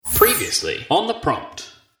Previously on the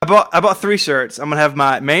prompt. I bought 3 shirts. I'm gonna have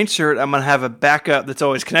my main shirt. I'm gonna have a backup that's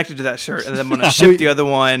always connected to that shirt, and then I'm gonna ship the other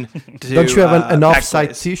one to. Don't you have an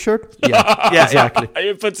off-site T-shirt? Yeah, exactly.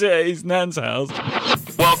 He puts it at his nan's house.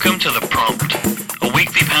 Welcome to The Prompt, a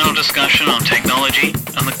weekly panel discussion on technology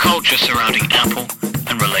and the culture surrounding Apple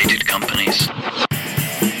and related companies.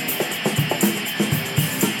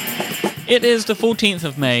 It is the 14th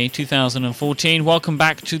of May, 2014. Welcome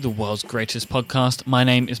back to the world's greatest podcast. My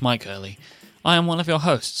name is Mike Hurley. I am one of your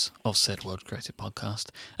hosts of said world's greatest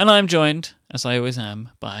podcast. And I am joined, as I always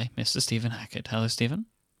am, by Mr. Stephen Hackett. Hello, Stephen.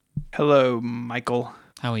 Hello, Michael.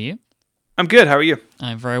 How are you? I'm good. How are you?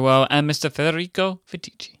 I'm very well. And Mr. Federico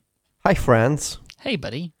Fitici. Hi, friends. Hey,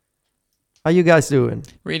 buddy. How you guys doing?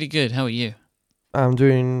 Really good. How are you? I'm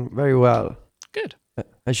doing very well. Good.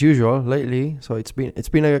 As usual, lately. So it's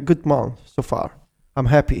been a good month so far. I'm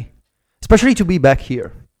happy. Especially to be back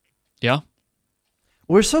here. Yeah?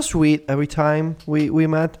 We're so sweet every time we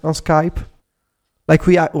met on Skype. Like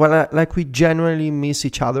we genuinely miss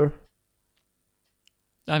each other.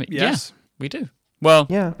 I mean, Yes. yeah, we do. Well,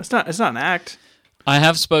 Yeah. It's not an act. I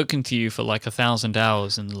have spoken to you for like 1,000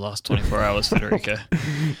 hours in the last 24 hours, Federico.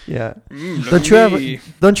 Yeah. Look Don't at you have me.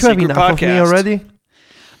 enough Secret of me podcast. already?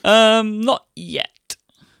 Not yet.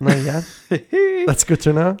 Not yet. That's good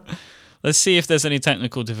to know. Let's see if there's any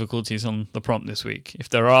technical difficulties on the prompt this week. If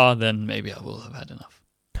there are, then maybe I will have had enough.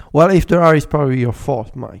 Well, if there are, it's probably your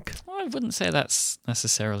fault, Mike. Well, I wouldn't say that's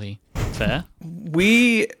necessarily fair.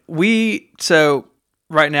 So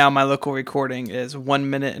right now my local recording is 1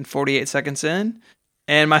 minute and 48 seconds in,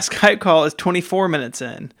 and my Skype call is 24 minutes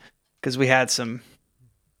in because we had some.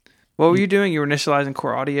 What were you doing? You were initializing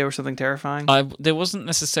core audio or something terrifying? There wasn't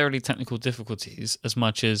necessarily technical difficulties as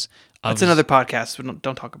much as That's another podcast. So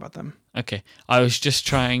don't talk about them. Okay, I was just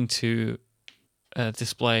trying to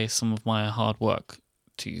display some of my hard work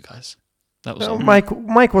to you guys. That was all.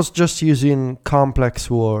 Mike was just using complex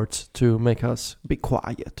words to make us be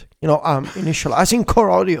quiet. You know, initializing core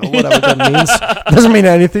audio, whatever that means. Doesn't mean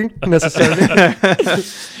anything, necessarily.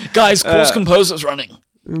 Guys, Course Composer's running.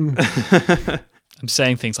 I'm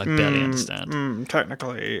saying things I barely understand.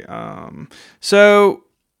 Technically. So,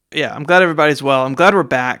 yeah, I'm glad everybody's well. I'm glad we're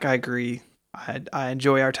back. I agree. I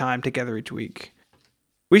enjoy our time together each week.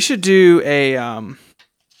 We should do a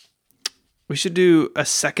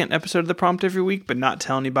second episode of the prompt every week, but not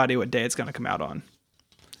tell anybody what day it's going to come out on.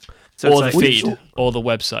 So Or it's the like, feed, or the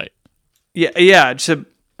website. Yeah.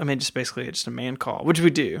 Just basically just a man call, which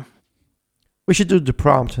we do. We should do the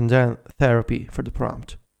prompt and then therapy for the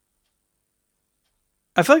prompt.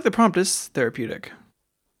 I feel like the prompt is therapeutic.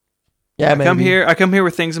 Yeah, I come here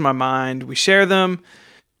with things in my mind. We share them,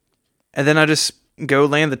 and then I just go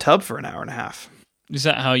lay in the tub for an hour and a half. Is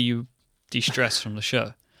that how you de-stress from the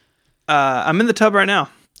show? I'm in the tub right now.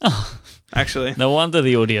 Oh. Actually. No wonder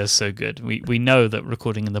the audio is so good. We know that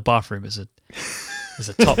recording in the bathroom is a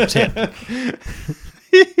top tip.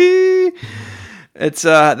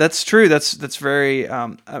 That's true. That's very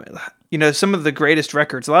some of the greatest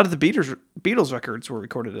records. A lot of the Beatles records were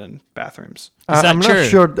recorded in bathrooms. I'm true? not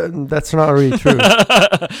sure that's not really true.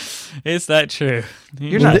 Is that true?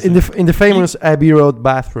 in the famous Abbey Road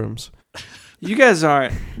bathrooms. You guys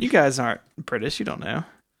aren't British. You don't know.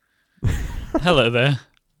 Hello there.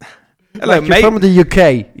 Hello, Like, you're mate. from the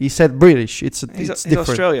UK. He said British. It's He's different.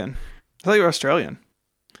 Australian. I thought you were Australian.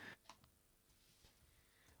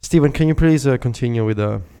 Stephen, can you please continue with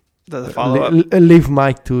the follow-up? leave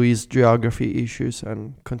Mike to his geography issues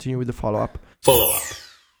and continue with the follow-up. Follow-up.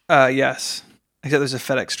 Yes. Except there's a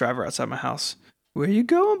FedEx driver outside my house. Where you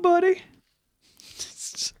going, buddy?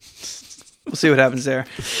 We'll see what happens there.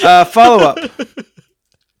 Follow-up.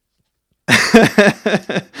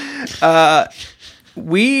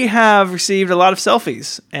 We have received a lot of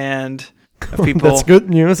selfies and of people. That's good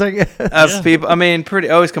news, I guess. People. I mean,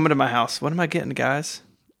 always coming to my house. What am I getting, guys?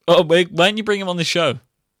 Oh, wait, why don't you bring him on the show?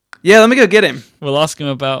 Yeah, let me go get him. We'll ask him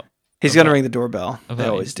about... He's going to ring the doorbell. They about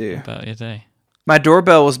always do. About your day. My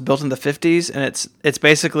doorbell was built in the 50s, and it's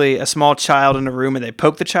basically a small child in a room, and they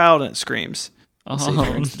poke the child, and it screams. Let's see if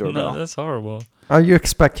he rings the doorbell. No, that's horrible. Are you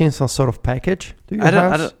expecting some sort of package to your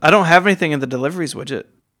house? I don't have anything in the deliveries widget.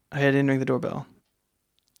 I didn't ring the doorbell.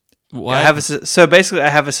 Why? So basically, I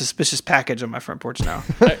have a suspicious package on my front porch now.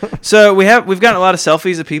 So we've gotten a lot of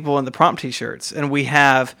selfies of people in the prompt T-shirts, and we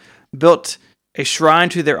have built a shrine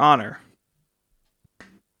to their honor.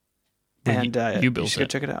 And you built should go it.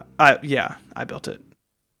 check it out. I built it.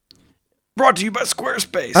 Brought to you by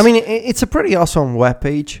Squarespace. I mean, it's a pretty awesome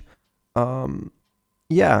webpage.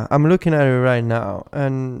 Yeah, I'm looking at it right now,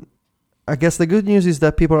 and I guess the good news is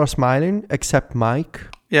that people are smiling, except Mike.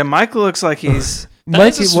 Yeah, Mike looks like he's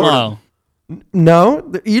That's a smile.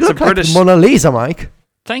 No, you look like British- Mona Lisa, Mike.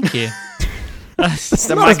 Thank you. It's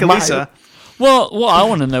The not a Mike smile. Lisa. Well, what I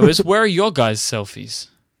want to know is, where are your guys' selfies?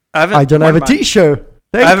 I don't have a T-shirt.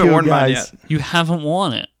 Thank I haven't you, worn mine guys. yet. You haven't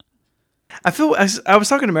worn it. I was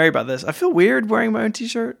talking to Mary about this. I feel weird wearing my own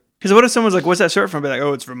T-shirt. Because what if someone's like, "What's that shirt from?" I'd be like,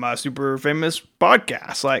 "Oh, it's from my super famous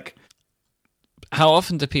podcast." Like, How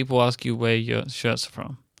often do people ask you where your shirts are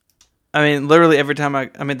from? I mean, literally every time I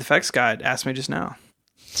made the Fex guide, asked me just now.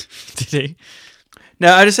 Did he?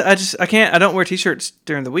 No, I can't. I don't wear T-shirts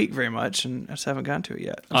during the week very much, and I just haven't gotten to it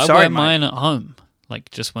yet. I'm I sorry, wear Mike. mine at home, like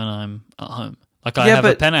just when I'm at home. Like I Yeah, have a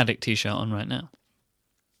but- Pen Addict T-shirt on right now.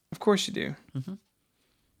 Of course you do. Mhm.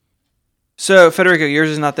 So, Federico, yours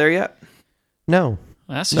is not there yet. No,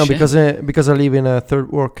 That's a no, shame. because I live in a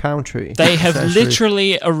third world country. They have essentially.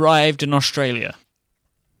 literally arrived in Australia,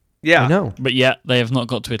 Yeah, I know. but yet they have not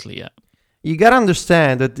got to Italy yet. You gotta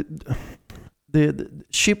understand that the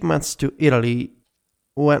shipments to Italy,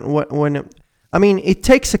 when I mean, it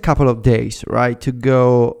takes a couple of days, right, to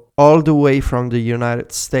go all the way from the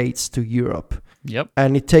United States to Europe, Yep.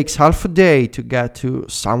 and it takes half a day to get to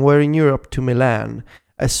somewhere in Europe to Milan.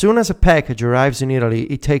 As soon as a package arrives in Italy,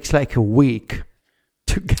 it takes like a week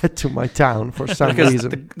to get to my town for some because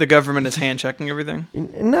reason. the government is hand checking everything.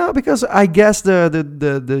 No, because I guess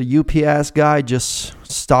the UPS guy just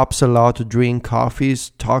stops a lot to drink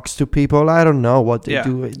coffees, talks to people. I don't know what they Yeah.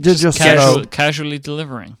 do. They're just Casually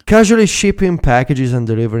delivering. casually shipping packages and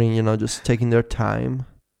delivering, just taking their time.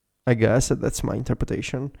 I guess that's my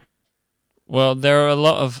interpretation. Well, there are a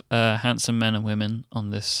lot of handsome men and women on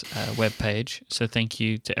this webpage, so thank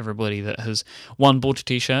you to everybody that has bought a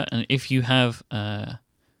T-shirt. And if you have a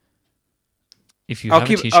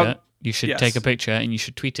T-shirt, you should yes. take a picture and you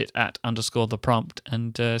should tweet it at _theprompt,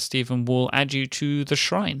 and Stephen will add you to the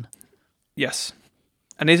shrine. Yes,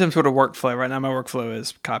 I need some sort of workflow. Right now, my workflow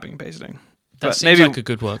is copying and pasting. That But seems maybe like a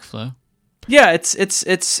good workflow. yeah, it's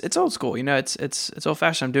old school. It's old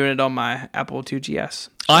fashioned. I'm doing it on my Apple IIgs.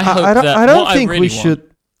 I hope I don't, that I don't what think I really we should.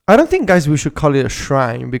 I don't think, guys, we should call it a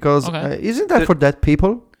shrine because Okay. isn't that for dead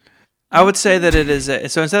people? I would say that it is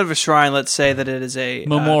so instead of a shrine, let's say that it is a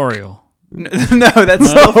memorial. no,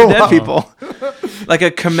 that's not for dead wow. people. Like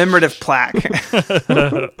a commemorative plaque.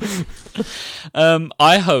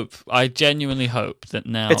 I genuinely hope that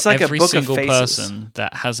now It's like a every book of single faces. person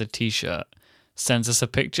that has a T-shirt sends us a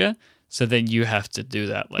picture. So then you have to do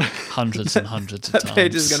that like hundreds and hundreds of That times.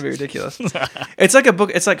 page is going to be ridiculous. It's like a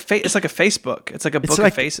book. It's like it's like a Facebook. It's like a book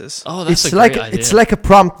like- of faces. Oh, that's It's a like great idea. it's like a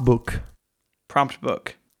prompt book. Prompt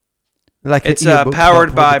book. Like It's an ebook, powered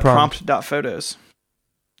but by with the prompt. prompt.photos.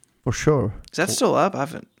 For sure. Is that still up? I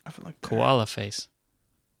haven't looked. koala face.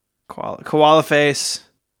 Koala face.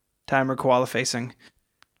 Timer koala facing.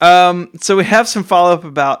 So we have some follow up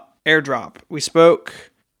about AirDrop. We spoke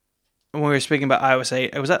when we were speaking about iOS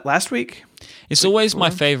 8. Was that last week? It's always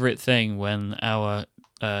my favorite thing when our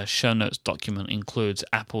show notes document includes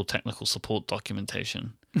Apple technical support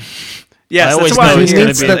documentation. Yes, I always that's why know I'm it's here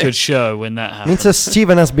going to be today. a good show when that happens. Means that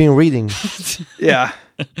Steven has been reading. Yeah.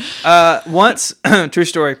 Once, true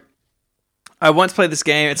story. I once played this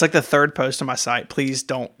game. It's like the third post on my site. Please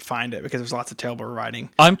don't find it because there's lots of terrible writing.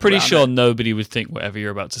 I'm pretty around sure it. nobody would think whatever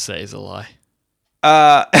you're about to say is a lie.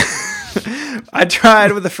 I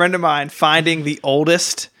tried with a friend of mine finding the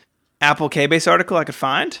oldest Apple K-Base article I could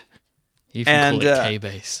find. You can call And, it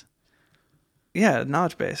K-base. Yeah,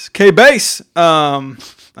 knowledge base. K-Base! I'm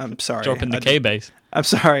sorry. Drop in the I- K-base. I'm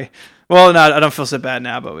sorry. Well, no, I don't feel so bad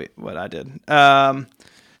now, but what I did.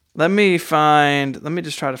 Let me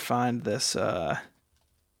just try to find this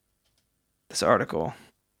this article.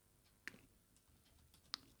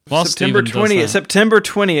 While September Steven does 20th, that. September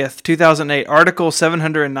 20th, 2008, article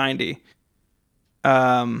 790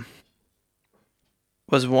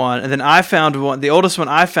 was one. And then I found one. The oldest one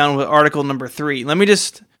I found was article number 3.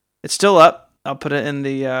 It's still up. I'll put it in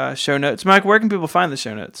the show notes. Mike, where can people find the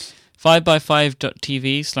show notes?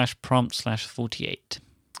 5by5.tv/prompt/48.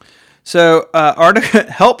 So,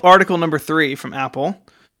 help article number 3 from Apple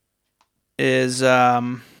is,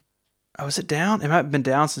 is it down? It might have been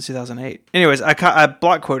down since 2008. Anyways, I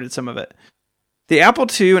block quoted some of it. The Apple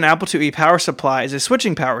II and Apple IIe power supply is a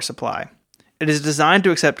switching power supply. It is designed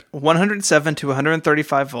to accept 107 to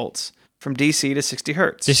 135 volts from DC to 60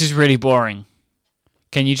 hertz. This is really boring.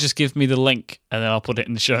 Can you just give me the link and then I'll put it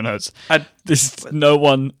in the show notes?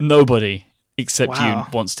 Nobody except Wow. you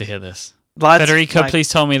wants to hear this. Lots- Federico, like- please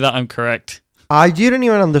tell me that I'm correct. I didn't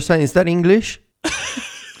even understand. Is that English?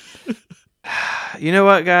 You know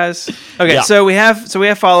what, guys? Okay, Yeah. so we have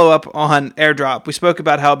follow up on AirDrop. We spoke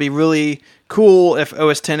about how it'd be really cool if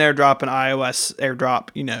OS 10 AirDrop and iOS AirDrop,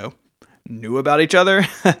 knew about each other.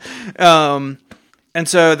 And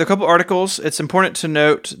so the couple articles, it's important to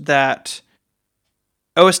note that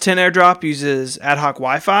OS X AirDrop uses ad hoc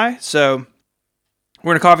Wi-Fi. So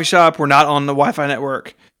we're in a coffee shop. We're not on the Wi-Fi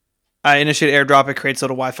network. I initiate AirDrop. It creates a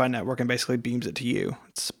little Wi-Fi network and basically beams it to you.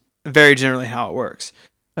 It's very generally how it works.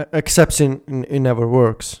 Except it never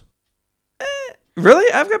works.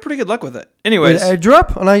 Really? I've got pretty good luck with it. Anyways. With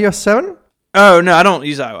AirDrop on iOS 7? Oh, no, I don't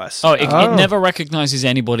use iOS. Oh, it never recognizes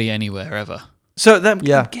anybody anywhere ever. So I'm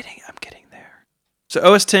getting there. So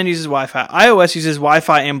OS X uses Wi-Fi. iOS uses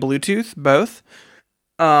Wi-Fi and Bluetooth, both.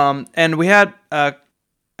 And we had a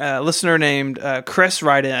listener named Chris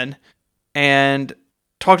write in and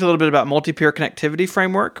talked a little bit about multi-peer connectivity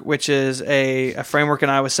framework, which is a framework in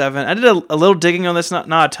iOS 7. I did a little digging on this, not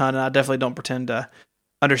a ton, and I definitely don't pretend to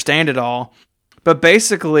understand it all. But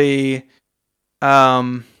basically,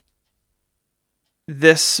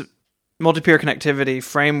 this multi-peer connectivity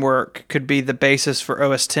framework could be the basis for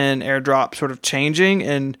OS X AirDrop sort of changing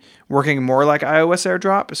and working more like iOS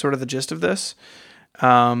AirDrop is sort of the gist of this.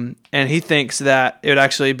 And he thinks that it would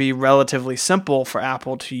actually be relatively simple for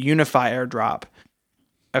Apple to unify AirDrop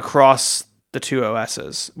across the two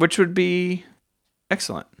OSs, which would be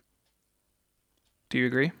excellent. Do you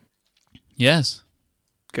agree? Yes.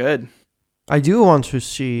 Good. I do want to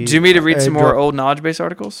see... Do you need me to read some more old knowledge base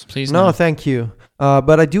articles? Please no. Thank you.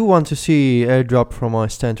 But I do want to see AirDrop from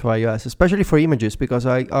OS X to iOS, especially for images, because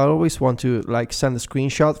I always want to send a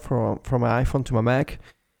screenshot from my iPhone to my Mac,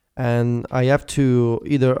 and I have to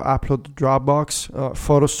either upload to Dropbox,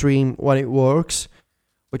 photo stream when it works,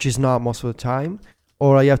 which is not most of the time,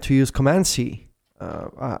 or I have to use Command-C.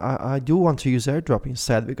 I do want to use AirDrop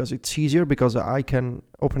instead because it's easier, because I can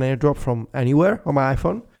open AirDrop from anywhere on my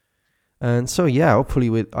iPhone. And so, yeah,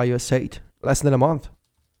 hopefully with iOS 8, less than a month.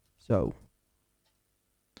 So,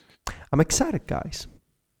 I'm excited, guys.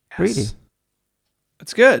 Yes. Really.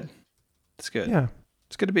 It's good. It's good. Yeah.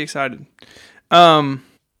 It's good to be excited.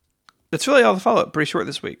 That's really all the follow-up. Pretty short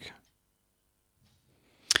this week.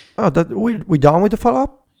 Oh, we done with the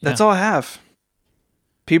follow-up? That's all I have.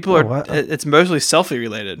 People it's mostly selfie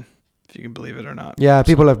related, if you can believe it or not. Yeah,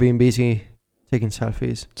 people have been busy taking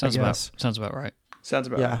selfies. Sounds about right. Sounds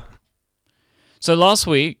about right. So last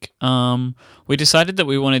week, we decided that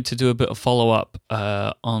we wanted to do a bit of follow-up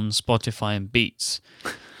on Spotify and Beats.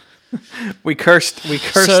 We cursed.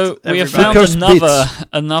 So we have found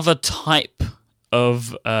another type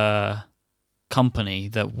of company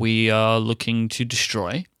that we are looking to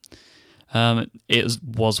destroy. It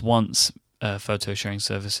was once photo sharing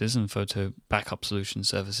services and photo backup solution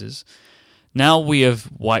services. Now we have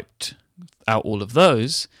wiped out all of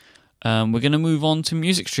those. We're going to move on to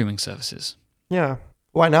music streaming services. Yeah,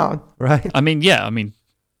 why not, right? I mean,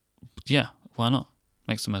 why not?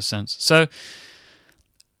 Makes the most sense. So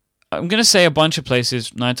I'm going to say a bunch of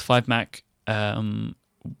places. 9to5Mac,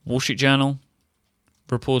 Wall Street Journal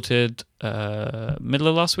reported middle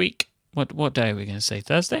of last week. What day are we going to say?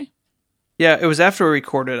 Thursday? Yeah, it was after we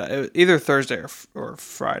recorded. It was either Thursday or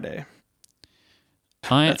Friday.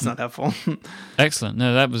 That's not helpful. Excellent.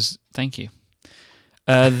 No, thank you.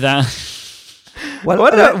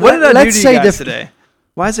 What did I do to you guys today?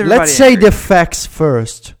 Why is everybody Let's angry? say the facts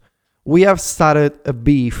first. We have started a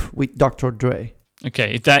beef with Dr. Dre.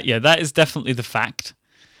 Okay, that is definitely the fact.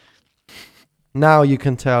 Now you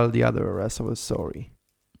can tell the rest of the story.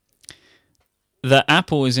 That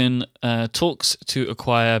Apple is in talks to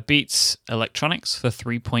acquire Beats Electronics for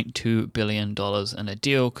 $3.2 billion, and a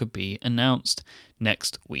deal could be announced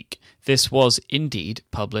next week. This was indeed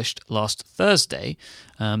published last Thursday.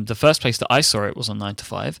 The first place that I saw it was on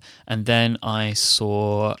 9to5, and then I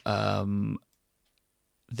saw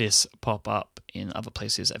this pop up in other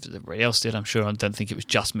places as everybody else did. I'm sure I don't think it was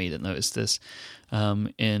just me that noticed this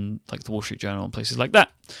in like the Wall Street Journal and places like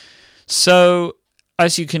that. So,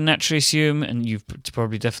 as you can naturally assume, and you've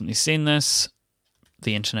probably definitely seen this,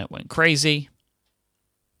 the internet went crazy.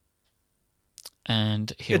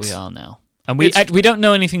 And here we are now. And we don't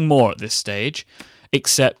know anything more at this stage,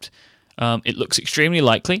 except it looks extremely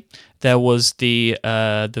likely. There was the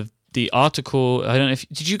article. I don't know if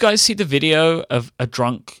did you guys see the video of a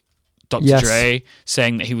drunk Dr. Dre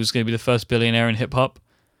saying that he was going to be the first billionaire in hip hop?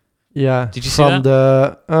 Yeah, did you see that? From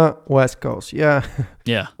the West Coast? Yeah,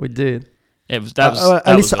 yeah, we did. At least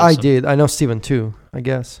awesome. I did. I know Steven too, I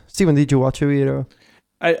guess. Steven, did you watch the video?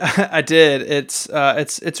 I did.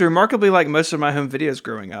 It's remarkably like most of my home videos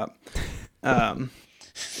growing up.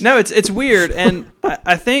 No, it's weird, and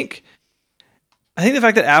I think the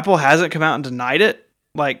fact that Apple hasn't come out and denied it,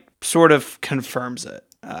 like, sort of confirms it.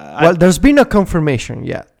 There's been no confirmation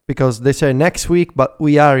yet. because they say next week, but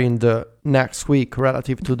we are in the next week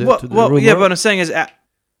relative to the rumor. Yeah, but what I'm saying is,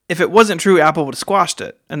 if it wasn't true, Apple would have squashed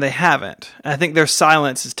it, and they haven't. I think their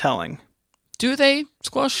silence is telling. Do they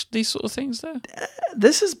squash these sort of things, though?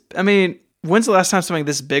 When's the last time something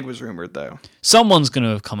this big was rumored, though? Someone's going to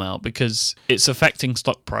have come out because it's affecting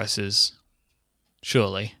stock prices,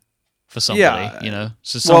 surely, for somebody,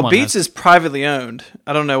 So Beats is privately owned.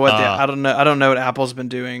 I don't know what I don't know what Apple's been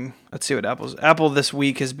doing. Let's see what Apple this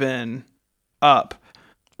week has been up.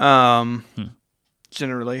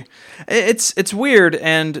 Generally, it's weird,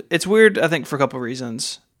 and it's weird. I think for a couple of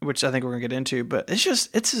reasons, which I think we're gonna get into. But it's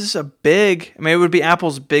just a big. It would be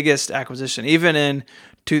Apple's biggest acquisition, even in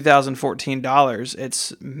 2014 dollars.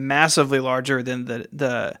 It's massively larger than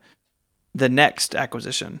the next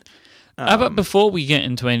acquisition. How about before we get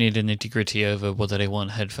into any of the nitty gritty over whether they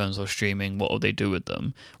want headphones or streaming, what will they do with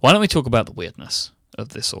them? Why don't we talk about the weirdness of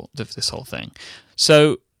this whole thing?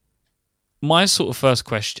 So, my sort of first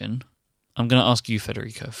question. I'm going to ask you,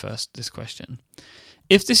 Federico, first this question.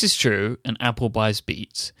 If this is true and Apple buys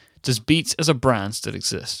Beats, does Beats as a brand still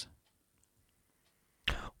exist?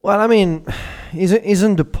 Well,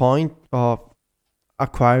 isn't the point of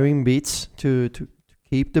acquiring Beats to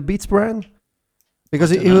keep the Beats brand?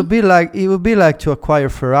 Because it would be like to acquire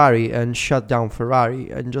Ferrari and shut down Ferrari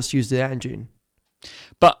and just use the engine.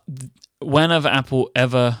 But when have Apple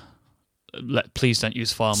ever... please don't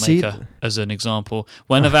use FileMaker as an example.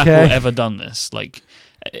 When have Apple ever done this? Like,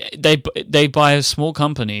 they buy small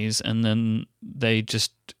companies and then they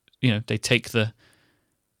just they take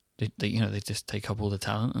they just take up all the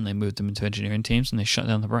talent and they move them into engineering teams and they shut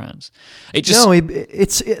down the brands.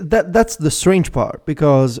 That's the strange part,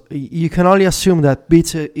 because you can only assume that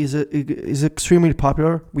Beats is extremely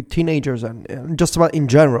popular with teenagers and just about in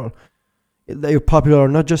general. They're popular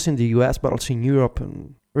not just in the US but also in Europe,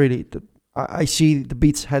 and really I see the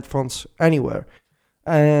Beats headphones anywhere,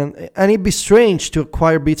 and it'd be strange to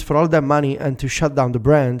acquire Beats for all that money and to shut down the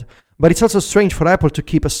brand. But it's also strange for Apple to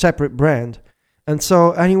keep a separate brand. And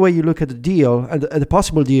so, anyway, you look at the deal and the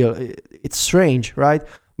possible deal, it's strange, right?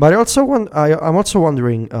 But I'm also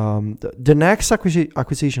wondering the next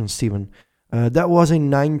acquisition, Stephen, that was in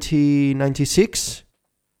 1996.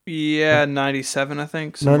 Yeah, 97, I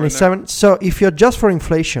think. 97. So, if you're just for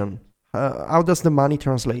inflation. How does the money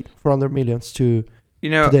translate? 400 millions to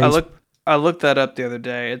today's? I looked that up the other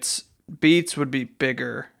day. Beats would be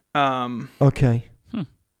bigger. Okay.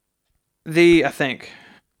 I think.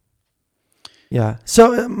 Yeah.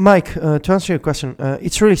 So, Mike, to answer your question,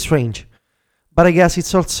 it's really strange, but I guess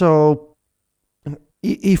it's also,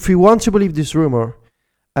 if we want to believe this rumor,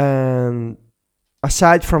 and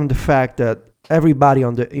aside from the fact that everybody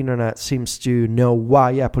on the internet seems to know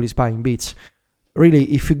why Apple is buying Beats. Really,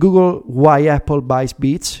 if you Google why Apple buys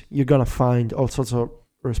Beats, you're gonna find all sorts of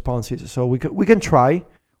responses. So we can try,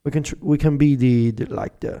 we can be the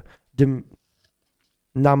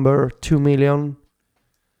number 2 million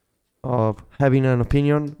of having an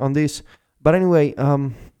opinion on this. But anyway,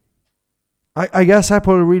 I guess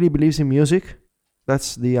Apple really believes in music.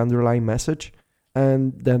 That's the underlying message,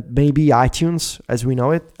 and that maybe iTunes as we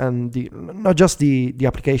know it, and not just the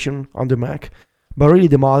application on the Mac, but really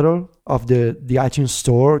the model of the iTunes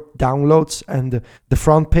store, downloads, and the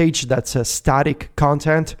front page that's static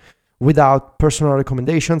content without personal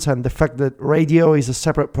recommendations, and the fact that radio is a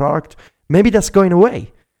separate product. Maybe that's going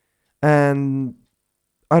away. And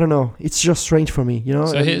I don't know. It's just strange for me,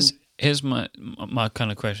 So here's my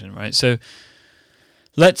kind of question, right? So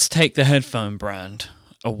let's take the headphone brand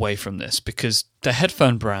away from this, because the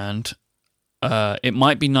headphone brand, it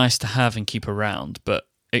might be nice to have and keep around, but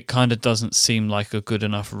it kind of doesn't seem like a good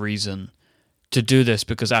enough reason to do this,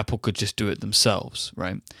 because Apple could just do it themselves,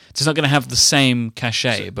 right? It's not going to have the same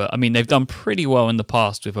cachet, but I mean, they've done pretty well in the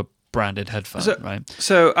past with a branded headphone, right?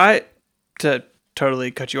 So to totally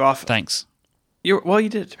cut you off. Thanks. You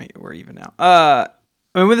did it to me. We're even now.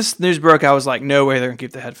 When this news broke, I was like, no way they're going to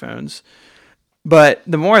keep the headphones. But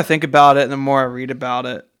the more I think about it and the more I read about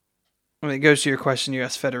it, when it goes to your question you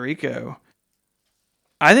asked Federico,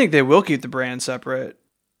 I think they will keep the brand separate.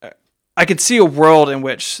 I could see a world in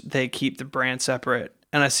which they keep the brand separate,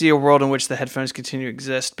 and I see a world in which the headphones continue to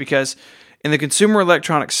exist, because in the consumer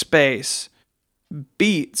electronics space,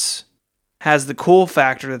 Beats has the cool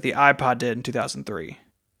factor that the iPod did in 2003.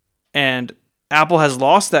 And Apple has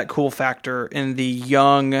lost that cool factor in the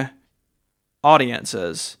young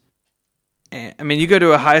audiences. And, I mean, you go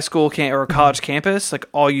to a high school or a college campus, like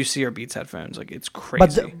all you see are Beats headphones. Like, it's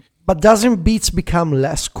crazy. But doesn't Beats become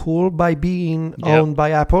less cool by being owned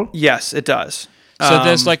by Apple? Yes, it does. So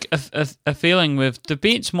there's like a feeling with the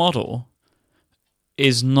Beats model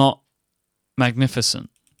is not magnificent.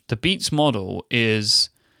 The Beats model is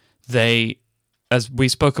as we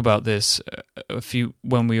spoke about this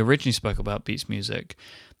when we originally spoke about Beats Music,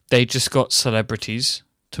 they just got celebrities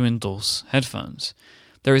to endorse headphones.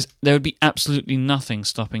 There would be absolutely nothing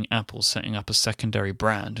stopping Apple setting up a secondary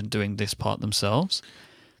brand and doing this part themselves.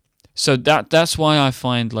 So that's why I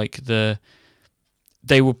find like they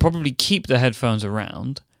will probably keep the headphones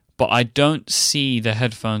around, but I don't see the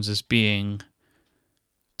headphones as being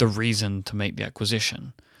the reason to make the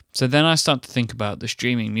acquisition. So then I start to think about the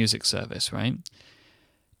streaming music service, right?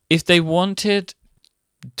 If they wanted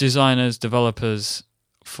designers, developers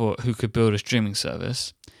who could build a streaming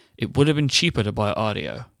service, it would have been cheaper to buy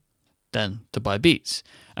Audio than to buy Beats.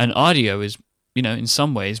 And Audio is, in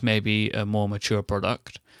some ways maybe a more mature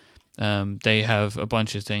product. They have a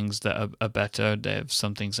bunch of things that are better. They have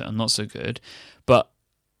some things that are not so good. But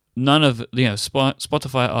none of,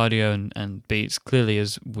 Spotify, Audio, and Beats, clearly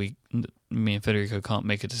as me and Federico can't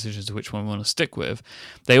make a decision as to which one we want to stick with,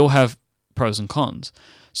 they all have pros and cons.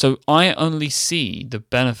 So I only see the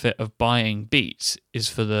benefit of buying Beats is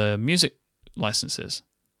for the music licenses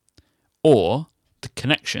or the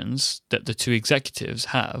connections that the two executives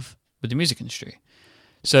have with the music industry.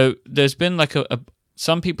 So there's been like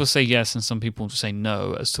some people say yes and some people say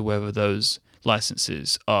no as to whether those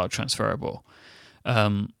licenses are transferable.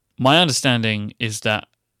 My understanding is that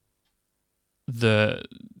the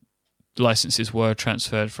licenses were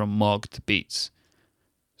transferred from Mog to Beats.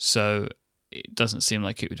 So it doesn't seem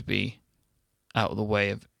like it would be out of the way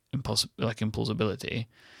of implausibility.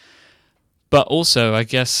 But also, I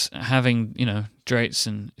guess, having, Drake's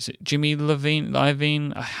and... Is it Jimmy Levine?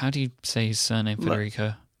 How do you say his surname,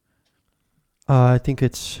 Federico? I think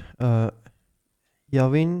it's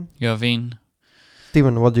Yavin.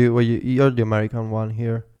 Steven, you're the American one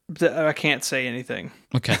here. I can't say anything.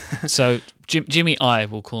 Okay, so Jimmy I,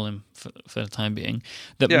 will call him for the time being,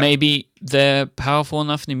 maybe they're powerful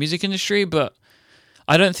enough in the music industry, but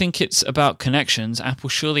I don't think it's about connections. Apple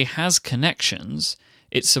surely has connections.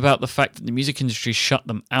 It's about the fact that the music industry shut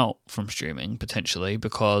them out from streaming, potentially,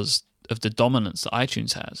 because of the dominance that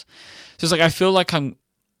iTunes has. So it's like, I feel like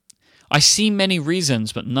I see many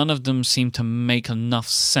reasons, but none of them seem to make enough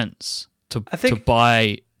sense to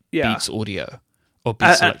buy Beats Audio or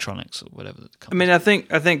Beats Electronics or whatever the company. I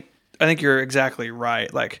think you're exactly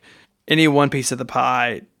right. Like, any one piece of the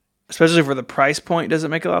pie, especially for the price point, doesn't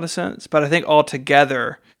make a lot of sense. But I think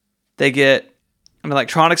altogether, they get an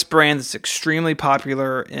electronics brand that's extremely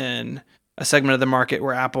popular in a segment of the market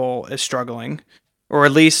where Apple is struggling, or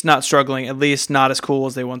at least not struggling, at least not as cool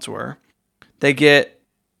as they once were. They get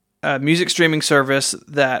a music streaming service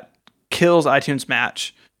that kills iTunes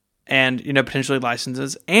Match and, potentially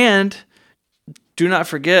licenses. And do not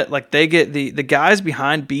forget, like, they get the guys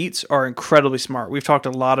behind Beats are incredibly smart. We've talked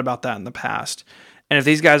a lot about that in the past. And if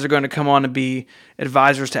these guys are going to come on and be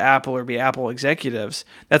advisors to Apple or be Apple executives,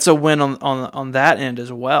 that's a win on that end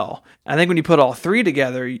as well. I think when you put all three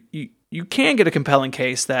together, you can get a compelling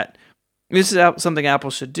case that this is something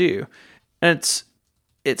Apple should do. And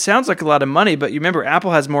it sounds like a lot of money, but you remember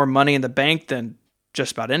Apple has more money in the bank than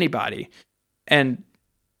just about anybody. And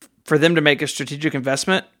for them to make a strategic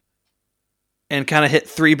investment and kind of hit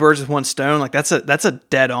three birds with one stone, like that's a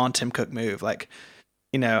dead on Tim Cook move. Like,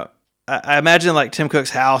 I imagine like Tim Cook's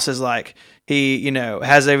house is like he,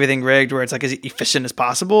 has everything rigged where it's like as efficient as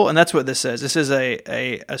possible, and that's what this is. This is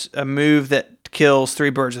a move that kills three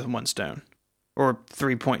birds with one stone, or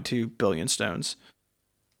 3.2 billion stones.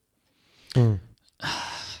 Mm.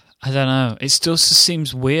 I don't know. It still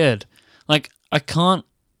seems weird. Like, I can't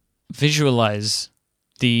visualize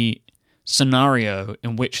the scenario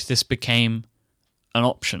in which this became an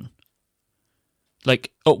option.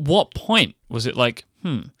 Like, at what point was it like,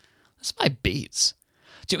 let's buy Beats?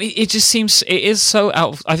 It just seems, it is so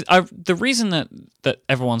out of, the reason that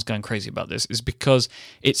everyone's going crazy about this is because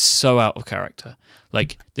it's so out of character.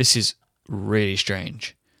 Like, this is really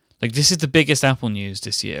strange. Like, this is the biggest Apple news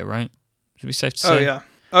this year, right? Should be safe to say?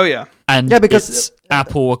 Oh yeah. And because it's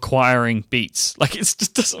Apple acquiring Beats. Like, it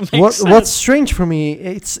just doesn't make sense. What's strange for me,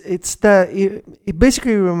 it's that it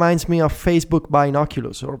basically reminds me of Facebook buying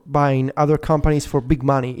Oculus or buying other companies for big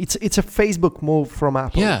money. It's a Facebook move from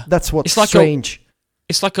Apple. Yeah. That's what's like strange.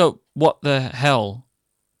 It's like a what the hell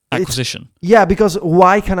acquisition. Because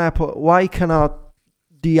why cannot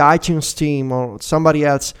the iTunes team or somebody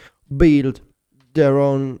else build their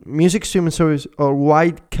own music streaming service, or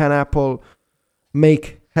why can Apple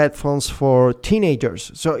make headphones for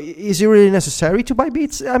teenagers? So is it really necessary to buy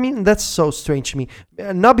Beats? I mean, that's so strange to me.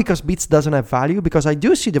 Not because Beats doesn't have value, because I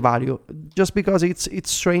do see the value, just because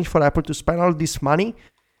it's strange for Apple to spend all this money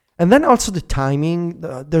And then also the timing.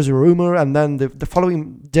 There's a rumor, and then the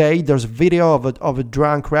following day there's a video of a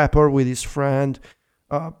drunk rapper with his friend.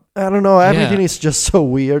 I don't know. Everything is just so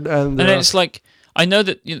weird, and it's like, I know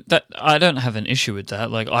that that I don't have an issue with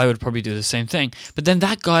that. Like, I would probably do the same thing. But then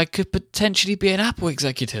that guy could potentially be an Apple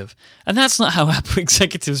executive, and that's not how Apple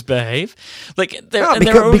executives behave. Like,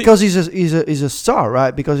 because he's a star,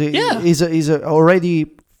 right? Because he's a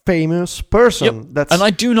already famous person. Yep. And I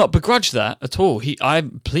do not begrudge that at all.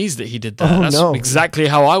 I'm pleased that he did that. That's exactly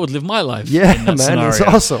how I would live my life. Yeah, in that man, scenario. it's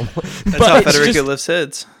awesome. That's how Federico lifts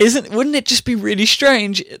heads. Wouldn't it just be really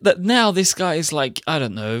strange that now this guy is like, I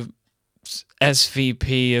don't know,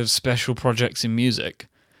 SVP of special projects in music?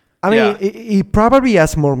 I mean, he probably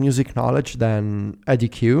has more music knowledge than Eddie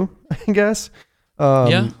Q, I guess.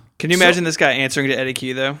 Can you imagine this guy answering to Eddie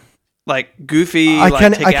Q though? Like goofy. I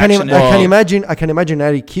can imagine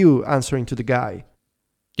Eddie Q answering to the guy.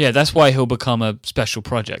 Yeah, that's why he'll become a special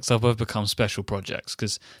project. They'll both become special projects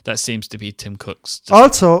because that seems to be Tim Cook's.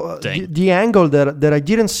 Also, the angle that I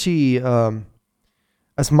didn't see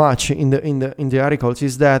as much in the articles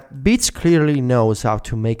is that Beats clearly knows how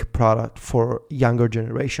to make a product for younger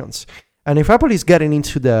generations, and if Apple is getting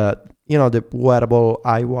into the wearable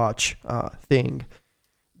iWatch thing.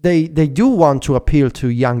 They do want to appeal to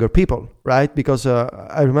younger people, right? Because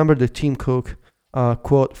I remember the Tim Cook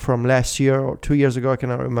quote from last year or 2 years ago, I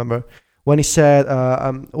cannot remember, when he said,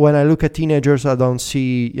 when I look at teenagers, I don't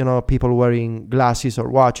see people wearing glasses or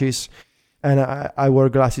watches, and I wear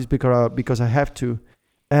glasses because I have to.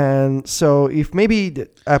 And so if maybe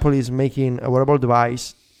Apple is making a wearable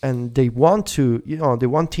device and they want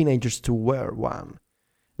teenagers to wear one,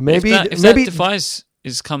 maybe if that device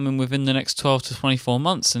is coming within the next 12 to 24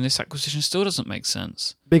 months, and this acquisition still doesn't make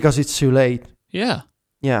sense. Because it's too late. Yeah.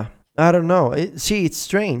 Yeah. I don't know. It's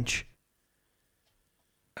strange.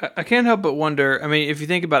 I can't help but wonder, I mean, if you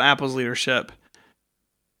think about Apple's leadership,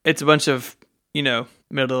 it's a bunch of,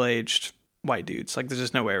 middle-aged white dudes. Like, there's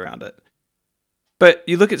just no way around it. But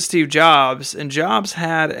you look at Steve Jobs, and Jobs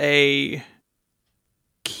had a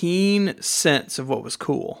keen sense of what was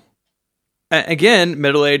cool. Again,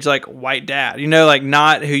 middle-aged, like, white dad. Like,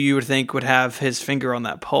 not who you would think would have his finger on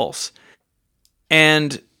that pulse.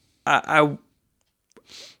 And I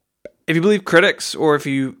if you believe critics, or if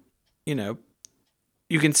you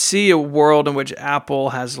can see a world in which Apple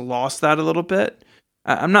has lost that a little bit.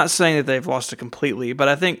 I'm not saying that they've lost it completely, but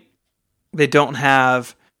I think they don't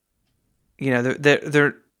have,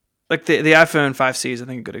 they're like the iPhone 5C is, I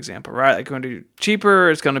think, a good example, right? Like, going to be cheaper.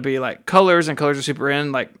 It's going to be like colors, and colors are super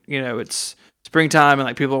in. Like, it's springtime, and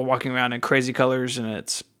like people are walking around in crazy colors, and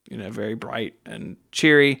it's very bright and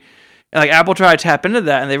cheery. And like Apple tried to tap into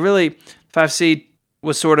that, and they really 5C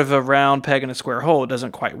was sort of a round peg in a square hole. It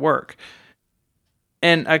doesn't quite work.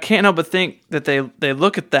 And I can't help but think that they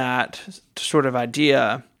look at that sort of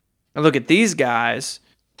idea and look at these guys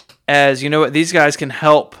as, what, these guys can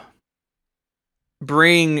help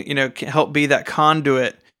bring, can help be that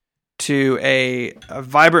conduit to a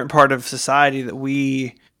vibrant part of society that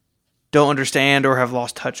we don't understand or have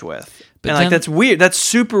lost touch with. But and that's weird. That's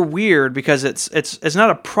super weird because it's not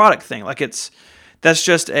a product thing. Like, that's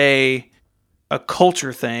just a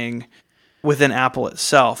culture thing within Apple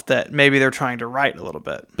itself that maybe they're trying to right a little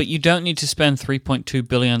bit. But you don't need to spend $3.2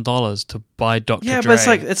 billion to buy Dr. Dre. Yeah, but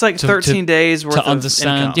it's like 13 days worth of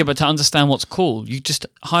income. Yeah, but to understand what's cool, you just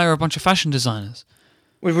hire a bunch of fashion designers.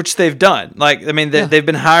 Which they've done. Like, I mean, they've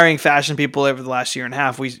been hiring fashion people over the last year and a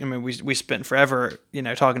half. We spent forever,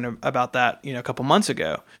 talking about that, a couple months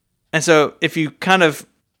ago. And so if you kind of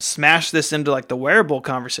smash this into like the wearable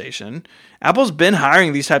conversation, Apple's been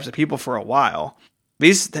hiring these types of people for a while.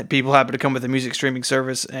 These people happen to come with a music streaming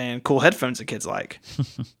service and cool headphones that kids like.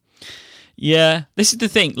 Yeah, this is the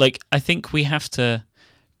thing. Like, I think we have to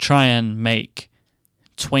try and make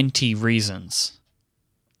 20 reasons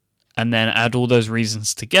and then add all those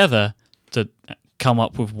reasons together to come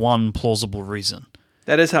up with one plausible reason.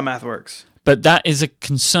 That is how math works. But that is a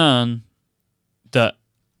concern that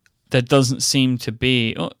there doesn't seem to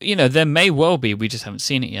be. There may well be. We just haven't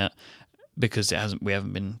seen it yet because we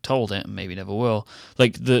haven't been told it, and maybe never will.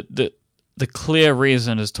 Like, the clear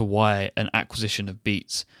reason as to why an acquisition of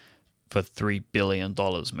Beats for $3 billion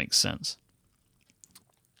makes sense.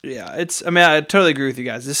 Yeah, I totally agree with you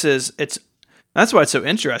guys. That's why it's so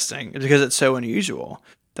interesting, because it's so unusual.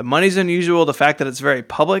 The money's unusual. The fact that it's very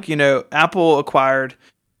public. Apple acquired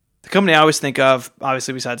the company I always think of,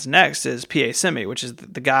 obviously besides Next, is PA Semi, which is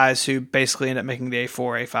the guys who basically end up making the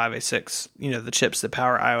A4, A5, A6. The chips that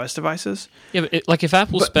power iOS devices. Yeah, but if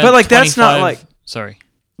Apple spent, but like that's not like sorry,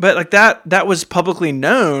 but like that was publicly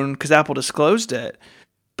known because Apple disclosed it.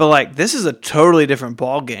 But like this is a totally different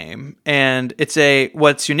ball game, and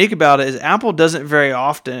what's unique about it is Apple doesn't very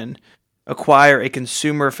often acquire a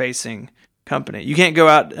consumer facing company. You can't go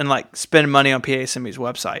out and like spend money on PASME's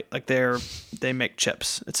website. Like they make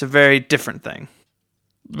chips. It's a very different thing.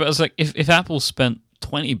 But it's like if Apple spent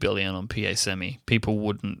 $20 billion on PASME, people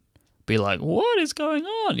wouldn't be like, "What is going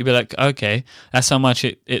on?" You'd be like, "Okay, that's how much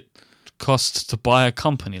it costs to buy a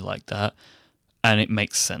company like that," and it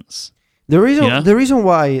makes sense. The reason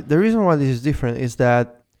why this is different is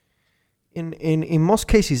that in most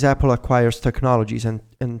cases Apple acquires technologies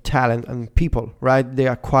and talent and people, right? They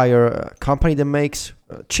acquire a company that makes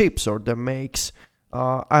chips or that makes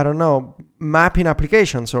mapping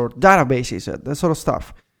applications or databases, that sort of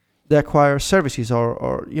stuff. They acquire services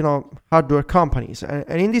or hardware companies,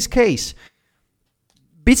 and in this case,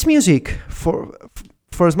 Beats Music for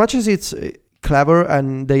as much as it's clever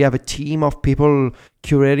and they have a team of people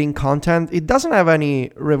curating content, it doesn't have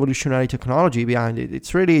any revolutionary technology behind it.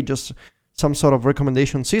 It's really just some sort of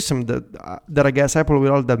recommendation system that I guess Apple,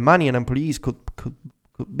 with all that money and employees, could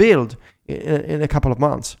build in a couple of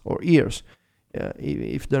months or years,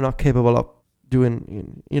 if they're not capable of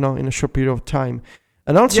doing in a short period of time.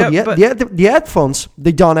 And also the headphones,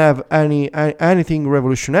 they don't have anything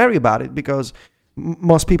revolutionary about it, because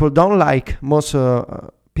most people don't like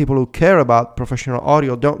people who care about professional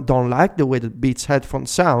audio don't like the way that Beats headphones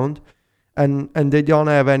sound, and they don't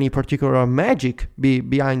have any particular magic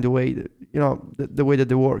behind the way that, the way that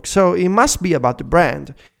they work. So it must be about the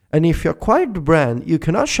brand, and if you acquire the brand, you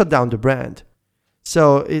cannot shut down the brand.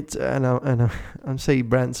 So it's I'm saying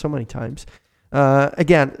brand so many times.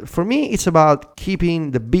 Again, for me, it's about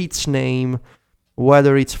keeping the Beats name,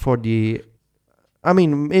 whether it's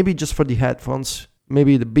maybe just for the headphones.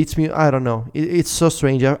 Maybe the Beats Music, I don't know. It's so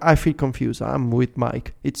strange. I feel confused. I'm with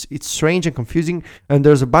Mike. It's strange and confusing, and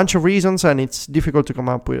there's a bunch of reasons, and it's difficult to come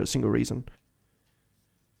up with a single reason.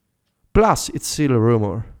 Plus, it's still a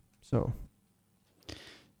rumor. So.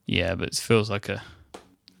 Yeah, but it feels like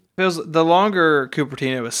the longer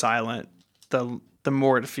Cupertino is silent, the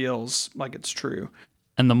more it feels like it's true.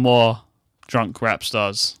 And the more drunk rap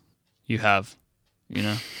stars you have,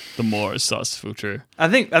 the more it starts to feel true. I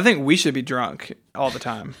think we should be drunk all the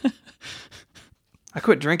time. I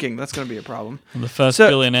quit drinking. That's going to be a problem. I'm the first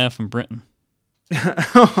billionaire from Britain.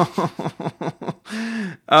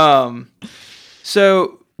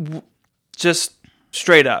 Just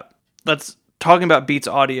straight up, let's talking about Beats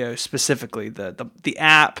Audio specifically, the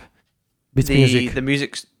app, Beats Music, the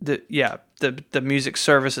music, the music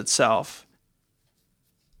service itself.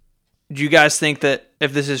 Do you guys think that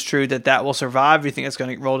if this is true, that will survive? Do you think it's going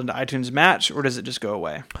to get rolled into iTunes Match, or does it just go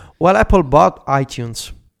away? Well, Apple bought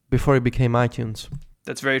iTunes before it became iTunes.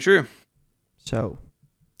 That's very true. So,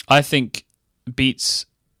 I think Beats,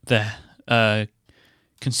 the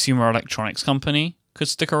consumer electronics company, could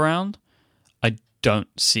stick around. I don't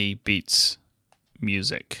see Beats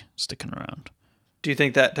Music sticking around. Do you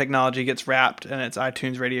think that technology gets wrapped and it's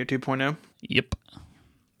iTunes Radio 2.0? Yep.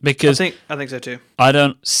 Because I think so too. I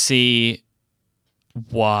don't see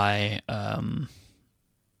why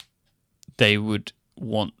they would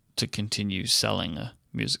want to continue selling a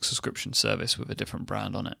music subscription service with a different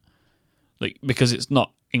brand on it, because it's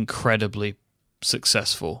not incredibly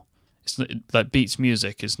successful. It's like Beats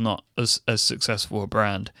Music is not as successful a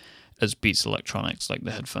brand as Beats Electronics, like the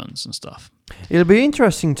headphones and stuff. It'll be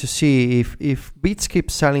interesting to see if Beats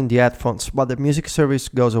keeps selling the headphones, but the music service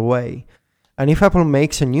goes away. And if Apple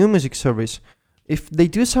makes a new music service, if they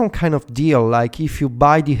do some kind of deal, like if you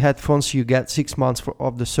buy the headphones, you get 6 months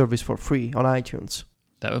of the service for free on iTunes.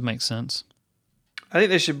 That would make sense. I think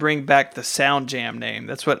they should bring back the Sound Jam name.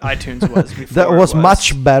 That's what iTunes was before. That was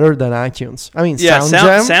much better than iTunes. I mean, yeah,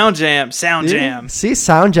 Sound Jam. Sound Jam. See,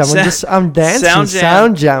 Sound Jam. I'm dancing.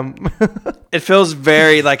 Sound Jam. It feels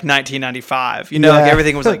very like 1995. Like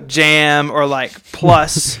everything was like Jam or like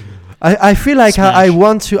Plus. I feel like I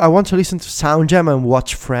want to listen to Sound Jam and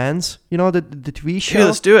watch Friends. The TV show. Hey,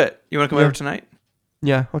 let's do it. You want to come over tonight?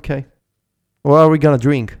 Yeah. Okay. What are we gonna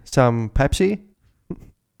drink? Some Pepsi.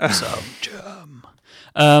 Some jam.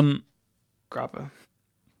 Grappa.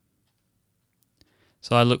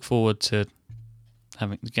 So I look forward to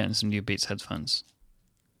getting some new Beats headphones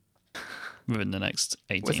within the next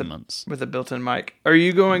 18 months with a built-in mic. Are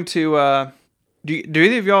you going to? Do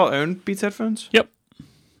either of y'all own Beats headphones? Yep.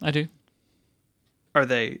 I do. Are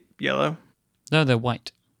they yellow? No, they're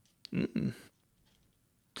white. Mm-mm.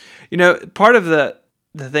 Part of the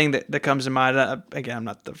thing that comes to mind, again, I'm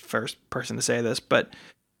not the first person to say this, but,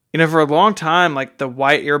 for a long time, like the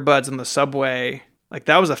white earbuds on the subway, like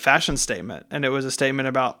that was a fashion statement. And it was a statement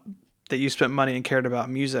about that you spent money and cared about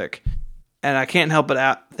music. And I can't help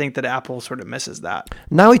but think that Apple sort of misses that.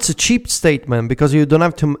 Now it's a cheap statement because you don't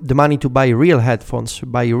have the money to buy real headphones,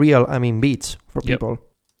 Beats for people.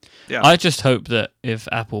 Yeah. I just hope that if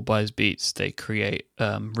Apple buys Beats, they create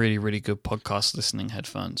really, really good podcast listening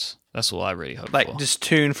headphones. That's all I really hope for. Just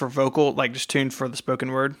tuned for vocal, just tuned for the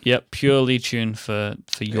spoken word. Yep, purely tuned for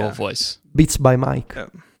your voice. Beats by Mike.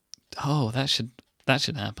 Oh, that should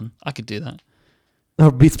happen. I could do that.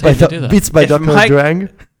 Or Beats by Dr. Mike, Drang.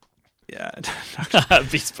 Yeah.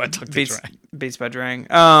 Beats by Dr. Drang. Beats by Drang.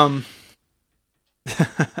 I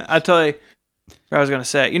tell you what I was going to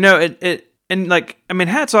say.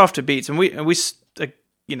 Hats off to Beats. And we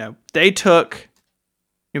they took,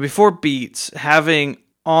 before Beats, having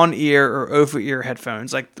on-ear or over-ear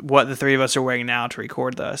headphones, like what the three of us are wearing now to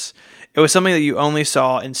record this, it was something that you only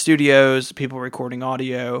saw in studios, people recording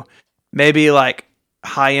audio, maybe like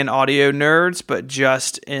high-end audio nerds, but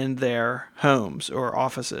just in their homes or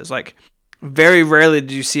offices. Like, very rarely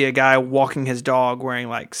did you see a guy walking his dog wearing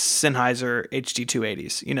like Sennheiser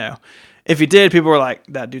HD280s. If he did, people were like,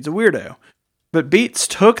 that dude's a weirdo. But Beats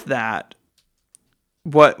took that,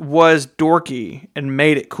 what was dorky, and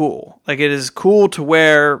made it cool. Like, it is cool to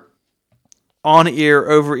wear on-ear,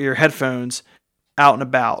 over-ear headphones out and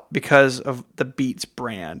about because of the Beats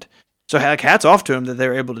brand. So hats off to them that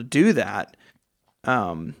they're able to do that.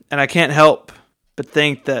 And I can't help but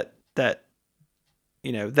think that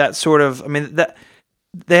sort of, that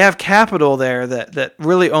they have capital there that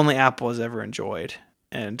really only Apple has ever enjoyed.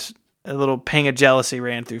 And a little pang of jealousy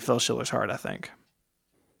ran through Phil Schiller's heart, I think.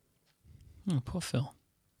 Oh, poor Phil.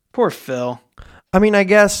 Poor Phil. I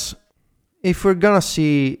guess if we're gonna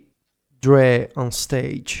see Dre on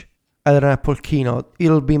stage at an Apple keynote,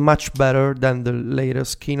 it'll be much better than the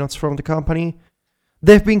latest keynotes from the company.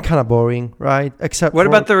 They've been kind of boring, right? What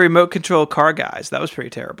about the remote control car guys? That was pretty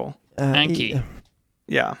terrible. Anki.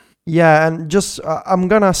 Yeah. Yeah, and just I'm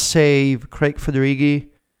gonna save Craig Federighi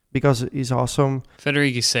because he's awesome.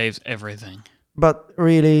 Federighi saves everything. But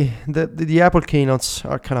really, the Apple keynotes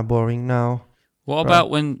are kind of boring now. What about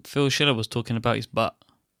when Phil Schiller was talking about his butt?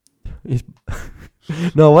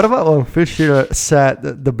 No, what about when Phil Schiller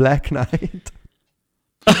said the Black Knight?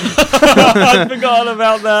 I forgot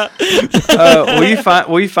about that.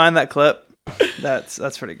 Will you find that clip?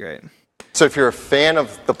 That's pretty great. So if you're a fan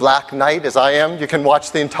of The Black Knight, as I am, you can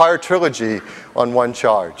watch the entire trilogy on one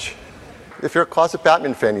charge. If you're a closet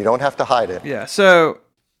Batman fan, you don't have to hide it. Yeah, so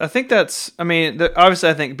I think that's, obviously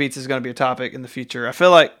I think Beats is going to be a topic in the future. I feel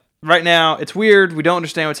like right now it's weird. We don't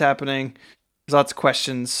understand what's happening. There's lots of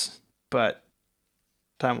questions, but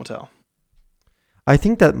time will tell. I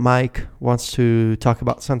think that Mike wants to talk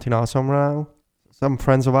about something awesome now. Some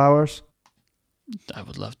friends of ours. I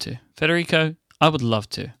would love to. Federico, I would love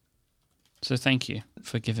to. So thank you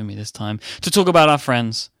for giving me this time to talk about our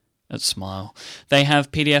friends at Smile. They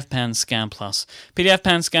have PDF Pen Scan Plus. PDF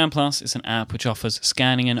Pen Scan Plus is an app which offers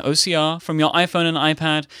scanning and OCR from your iPhone and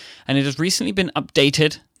iPad, and it has recently been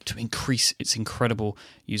updated to increase its incredible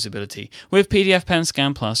usability. With PDF Pen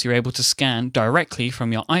Scan Plus, you're able to scan directly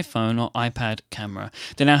from your iPhone or iPad camera.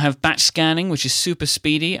 They now have batch scanning, which is super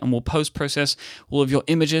speedy and will post-process all of your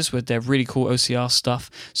images with their really cool OCR stuff,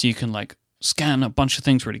 so you can scan a bunch of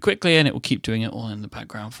things really quickly and it will keep doing it all in the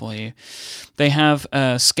background for you. They have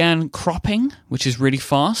scan cropping, which is really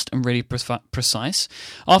fast and really precise.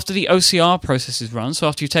 After the OCR process is run, so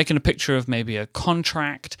after you've taken a picture of maybe a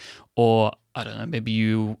contract or, I don't know, maybe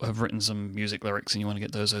you have written some music lyrics and you want to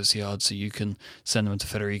get those OCR'd so you can send them to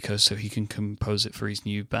Federico so he can compose it for his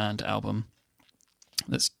new band album.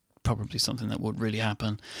 That's probably something that would really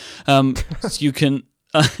happen. So you can...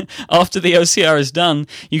 after the OCR is done,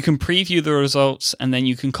 you can preview the results and then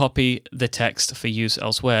you can copy the text for use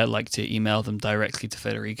elsewhere, like to email them directly to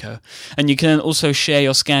Federico. And you can also share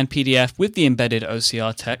your scanned PDF with the embedded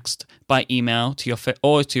OCR text by email to your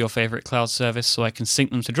favorite cloud service, so I can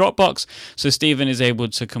sync them to Dropbox, so Stephen is able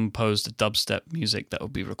to compose the dubstep music that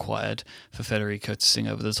would be required for Federico to sing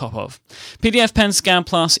over the top of. PDF Pen Scan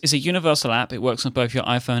Plus is a universal app. It works on both your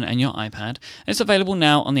iPhone and your iPad, and it's available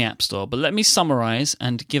now on the App Store. But let me summarize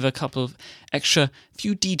and give a couple of extra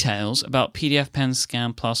few details about PDF Pen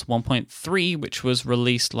Scan Plus 1.3, which was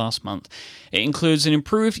released last month. It includes an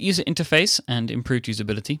improved user interface and improved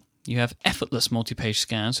usability. You have effortless multi-page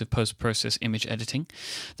scans with post-process image editing.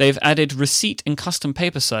 They've added receipt and custom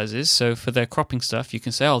paper sizes. So for their cropping stuff, you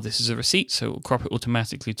can say, this is a receipt, so it will crop it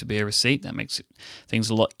automatically to be a receipt. That makes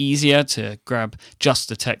things a lot easier to grab just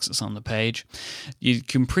the text that's on the page. You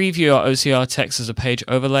can preview your OCR text as a page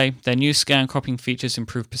overlay. Their new scan cropping features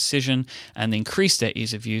improve precision and increase their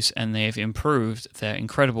ease of use, and they've improved their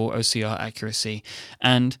incredible OCR accuracy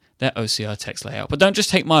and their OCR text layout. But don't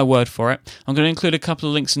just take my word for it. I'm going to include a couple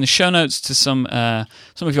of links in the show notes to some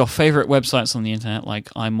of your favorite websites on the internet, like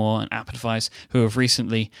iMore and App Advice, who have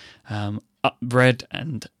recently read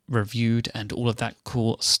and reviewed and all of that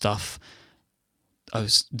cool stuff.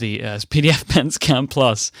 The PDF Pen Scan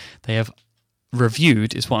Plus, they have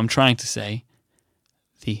reviewed, is what I'm trying to say,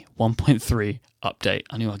 the 1.3 update.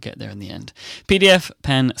 I knew I'd get there in the end. PDF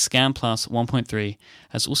Pen Scan Plus 1.3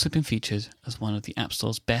 has also been featured as one of the App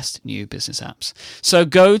Store's best new business apps. So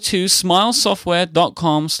go to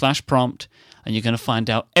smilesoftware.com/prompt and you're going to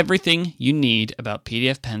find out everything you need about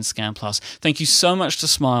PDF Pen Scan Plus. Thank you so much to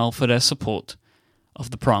Smile for their support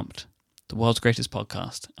of The Prompt, the world's greatest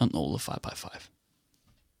podcast, and all of 5x5.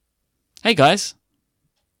 Hey guys.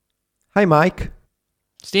 Hi, Mike.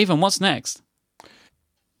 Stephen, what's next?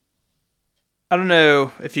 I don't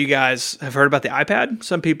know if you guys have heard about the iPad.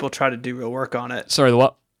 Some people try to do real work on it. Sorry, the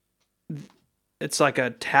what? It's like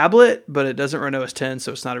a tablet, but it doesn't run OS 10,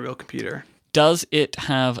 so it's not a real computer. Does it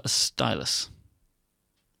have a stylus?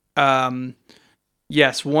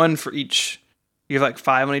 Yes, one for each. You have like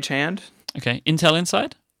 5 on each hand. Okay. Intel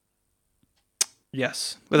inside?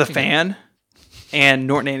 Yes, with a fan and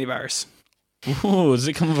Norton antivirus. Ooh, does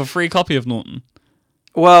it come with a free copy of Norton?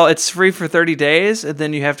 Well, it's free for 30 days, and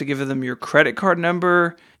then you have to give them your credit card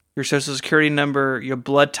number, your social security number, your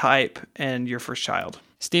blood type, and your first child.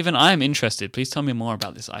 Stephen, I am interested. Please tell me more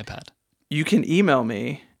about this iPad. You can email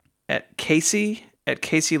me at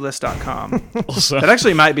casey@caseylist.com. Also, That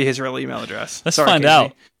actually might be his real email address. Let's Sorry, find Casey.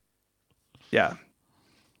 out. Yeah.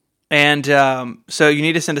 And so you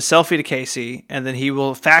need to send a selfie to Casey, and then he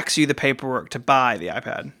will fax you the paperwork to buy the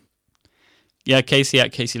iPad. Yeah,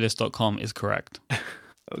 Casey@caseylist.com is correct.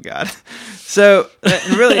 Oh, God. So,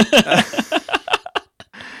 really...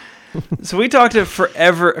 So we talked to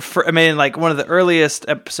like one of the earliest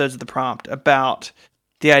episodes of The Prompt about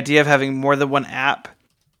the idea of having more than one app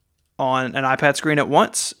on an iPad screen at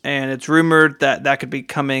once, and it's rumored that could be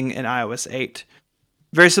coming in iOS 8.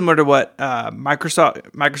 Very similar to what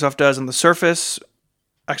Microsoft does on the Surface,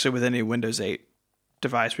 actually with any Windows 8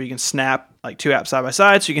 device, where you can snap like 2 apps side by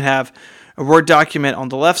side, so you can have a Word document on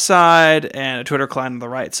the left side and a Twitter client on the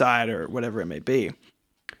right side, or whatever it may be.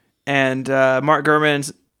 And Mark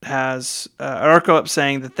Gurman has an article up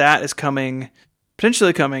saying that is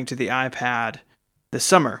potentially coming to the iPad this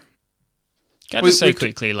summer. Can I just say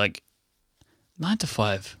quickly, like 9 to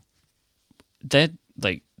 5, they're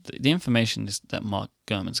like the information that Mark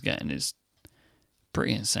Gurman's getting is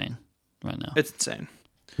pretty insane right now. It's insane.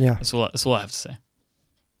 Yeah, that's all I have to say.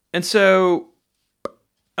 And so, I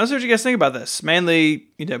don't know what you guys think about this. Mainly,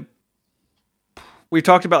 we've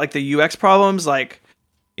talked about like the UX problems, like,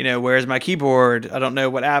 where's my keyboard? I don't know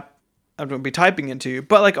what app I'm going to be typing into.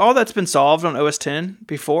 But like all that's been solved on OS 10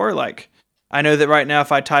 before. Like I know that right now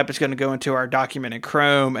if I type, it's going to go into our document in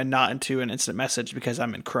Chrome and not into an instant message because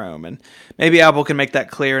I'm in Chrome. And maybe Apple can make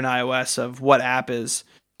that clear in iOS of what app is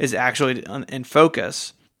actually in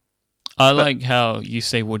focus. I like how you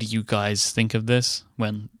say, what do you guys think of this?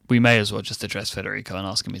 When we may as well just address Federico and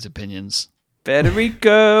ask him his opinions.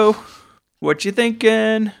 Federico, what you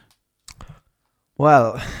thinking?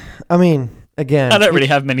 Well, I mean, again... I don't really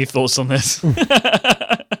have many thoughts on this.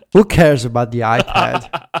 Who cares about the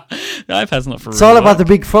iPad? The iPad's not for real. It's all about the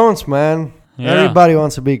big phones, man. Yeah. Everybody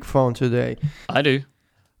wants a big phone today. I do.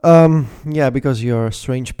 Yeah, because you're a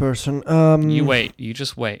strange person. You wait. You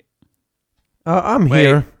just wait. I'm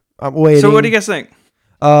here. I'm waiting. So what do you guys think?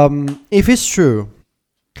 If it's true,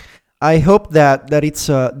 I hope that it's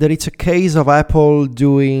a case of Apple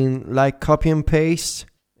doing like copy and paste.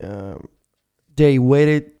 They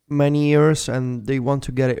waited many years and they want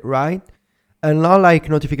to get it right, and not like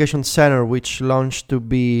Notification Center, which launched to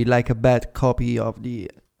be like a bad copy of the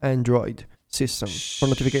Android system for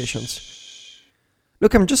notifications.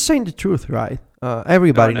 Look, I'm just saying the truth, right?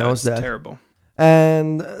 Everybody knows that. Terrible.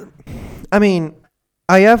 And I mean,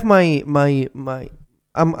 I have my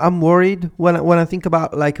I'm worried when I think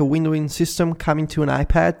about like a windowing system coming to an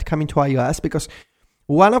iPad, coming to iOS, because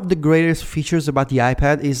one of the greatest features about the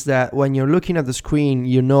iPad is that when you're looking at the screen,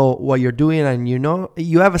 you know what you're doing and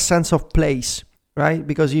you have a sense of place, right?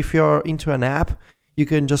 Because if you're into an app, you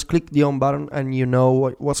can just click the on button and you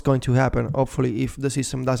know what's going to happen, hopefully, if the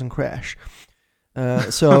system doesn't crash.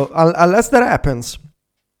 So unless that happens,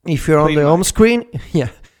 if you're on the home screen,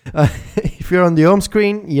 if you're on the home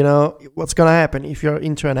screen, you know what's gonna happen. If you're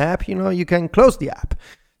into an app, you know you can close the app.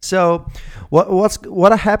 So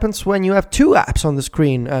what happens when you have two apps on the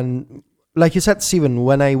screen? And like you said, Steven,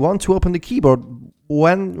 when I want to open the keyboard,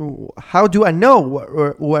 how do I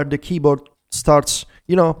know where the keyboard starts,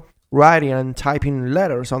 you know, writing and typing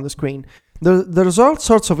letters on the screen? There's all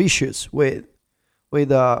sorts of issues with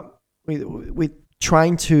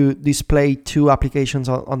trying to display two applications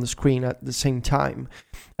on the screen at the same time.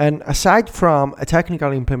 And aside from a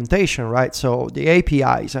technical implementation, right? So the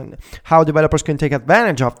APIs and how developers can take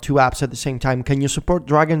advantage of two apps at the same time. Can you support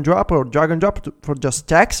drag and drop for just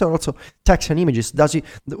text, or also text and images?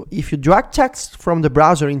 If you drag text from the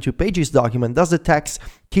browser into Pages document, does the text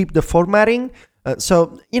keep the formatting?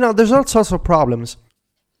 So, you know, there's all sorts of problems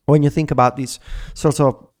when you think about these sorts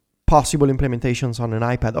of possible implementations on an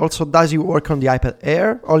iPad. Also, does it work on the iPad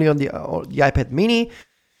Air, only on the iPad Mini?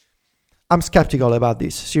 I'm skeptical about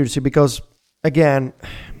this, seriously, because, again,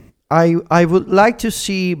 I would like to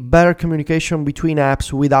see better communication between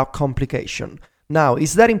apps without complication. Now,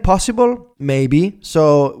 is that impossible? Maybe.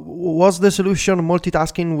 So, was the solution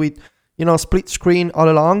multitasking with, you know, split screen all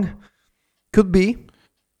along? Could be.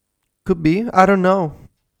 I don't know.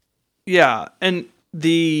 Yeah, and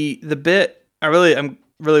the bit I'm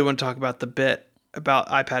really want to talk about the bit about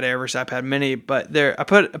iPad Air versus iPad Mini, but I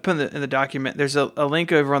put in the document. There's a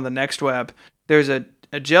link over on the Next Web. There's a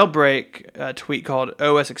jailbreak tweet called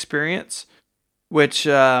OS Experience, which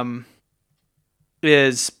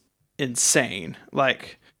is insane.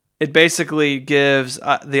 Like, it basically gives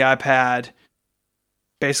the iPad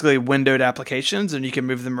basically windowed applications, and you can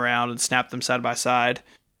move them around and snap them side by side.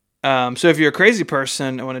 So if you're a crazy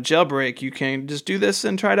person and want a jailbreak, you can just do this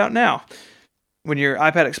and try it out now. When your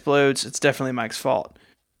iPad explodes, it's definitely Mike's fault.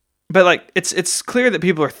 But like, it's clear that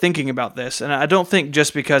people are thinking about this, and I don't think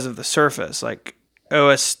just because of the Surface. Like,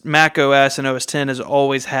 Mac OS and OS X has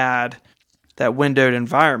always had that windowed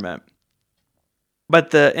environment. But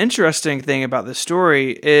the interesting thing about this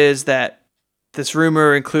story is that this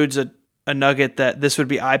rumor includes a nugget that this would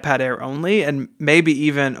be iPad Air only, and maybe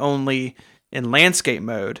even only in landscape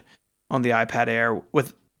mode on the iPad Air,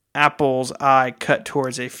 with Apple's eye cut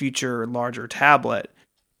towards a future larger tablet.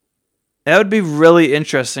 That would be really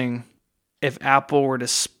interesting if Apple were to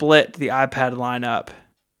split the iPad lineup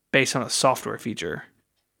based on a software feature.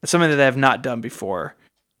 It's something that they have not done before.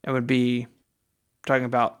 It would be talking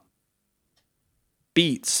about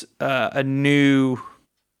Beats, a new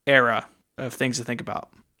era of things to think about.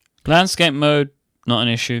 Landscape mode, not an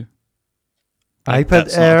issue.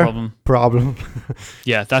 iPad Air, problem.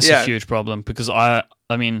 Yeah, that's a huge problem, because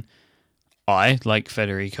I mean, I, like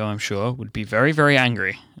Federico, I'm sure, would be very, very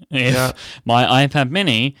angry if my iPad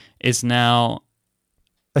Mini is now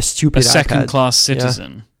a second-class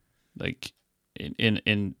citizen, like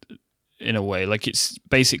in a way. Like, it's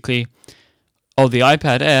basically, the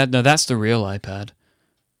iPad Air. No, that's the real iPad.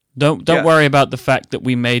 Don't worry about the fact that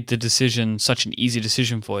we made the decision such an easy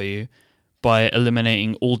decision for you by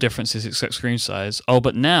eliminating all differences except screen size. Oh,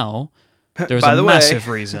 but now there's a massive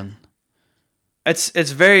reason. It's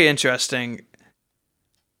very interesting.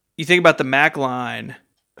 You think about the Mac line.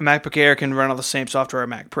 A MacBook Air can run all the same software a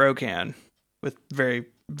Mac Pro can, with very,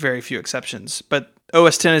 very few exceptions. But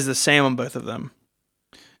OS X is the same on both of them.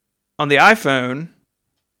 On the iPhone,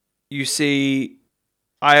 you see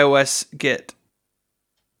iOS get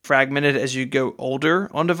fragmented as you go older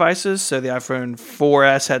on devices. So the iPhone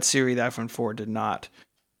 4S had Siri, the iPhone 4 did not.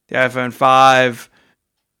 The iPhone 5,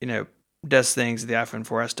 does things the iPhone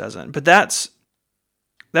 4S doesn't. But that's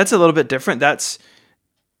a little bit different. That's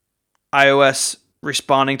iOS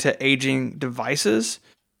responding to aging devices.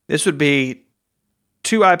 This would be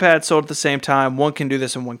two iPads sold at the same time. One can do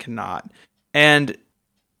this and one cannot. And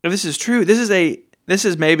if this is true, this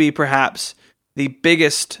is maybe perhaps the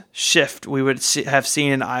biggest shift we would have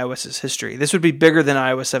seen in iOS's history. This would be bigger than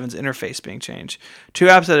iOS 7's interface being changed. Two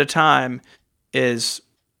apps at a time is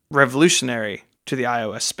revolutionary to the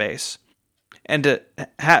iOS space. And to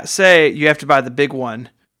say you have to buy the big one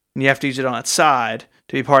and you have to use it on its side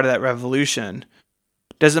to be part of that revolution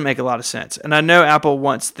doesn't make a lot of sense. And I know Apple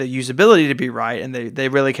wants the usability to be right, and they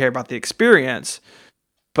really care about the experience,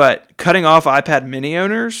 but cutting off iPad mini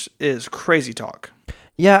owners is crazy talk.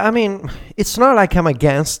 Yeah, I mean, it's not like I'm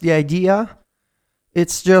against the idea.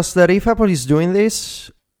 It's just that if Apple is doing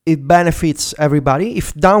this, it benefits everybody.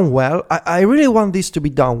 If done well, I really want this to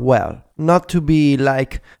be done well, not to be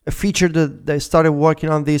like a feature that they started working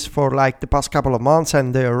on this for like the past couple of months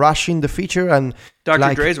and they're rushing the feature and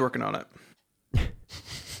Dr. Dre's working on it.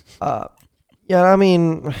 Yeah, I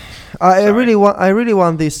mean, I really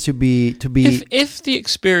want this to be. If the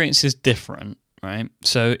experience is different, right?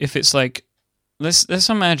 So if it's like, let's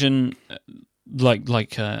imagine like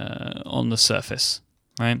on the Surface,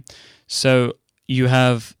 right? So you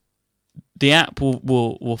have the app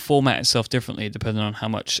will format itself differently depending on how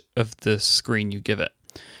much of the screen you give it.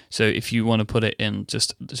 So if you want to put it in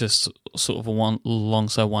just sort of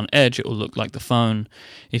alongside one edge, it will look like the phone.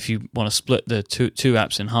 If you want to split the two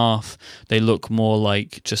apps in half, they look more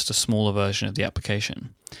like just a smaller version of the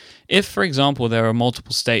application. If, for example, there are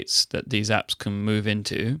multiple states that these apps can move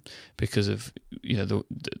into because of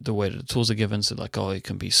the way that the tools are given, so like it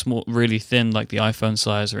can be small, really thin, like the iPhone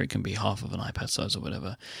size, or it can be half of an iPad size or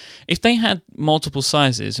whatever. If they had multiple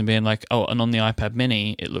sizes and being like, and on the iPad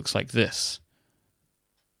Mini it looks like this.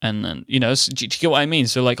 And then, do you get what I mean?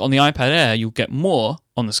 So, like, on the iPad Air, you'll get more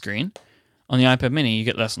on the screen. On the iPad Mini, you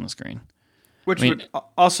get less on the screen. Which would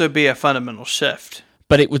also be a fundamental shift.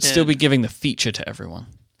 But it would still be giving the feature to everyone.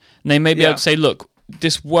 And they may be able to say, look,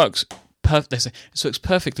 this works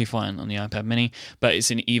perfectly fine on the iPad Mini, but it's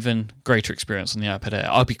an even greater experience on the iPad Air.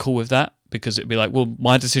 I'd be cool with that, because it'd be like, well,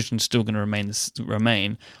 my decision's still going to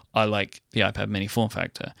remain. I like the iPad Mini form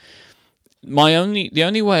factor. The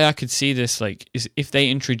only way I could see this is if they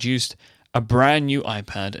introduced a brand new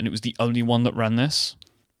iPad and it was the only one that ran this.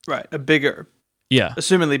 Right, a bigger. Yeah.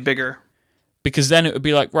 Assumingly bigger. Because then it would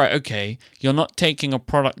be like, right, okay, you're not taking a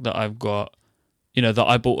product that I've got, that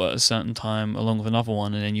I bought at a certain time along with another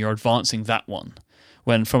one, and then you're advancing that one.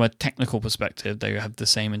 When from a technical perspective, they have the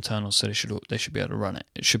same internals, so they should be able to run it.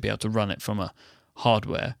 It should be able to run it from a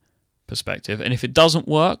hardware perspective, and if it doesn't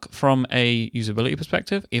work from a usability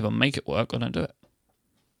perspective, either make it work or don't do it.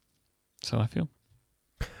 So I feel.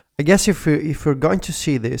 I guess if we're going to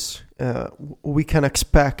see this, we can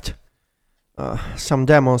expect some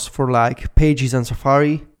demos for like Pages and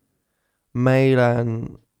Safari, Mail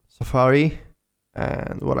and Safari,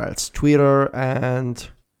 and what else? Twitter, and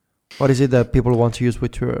what is it that people want to use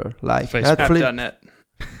with Twitter? Like Netflix.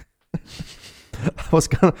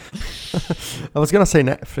 I was gonna say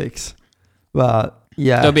Netflix. But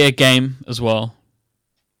yeah, there'll be a game as well.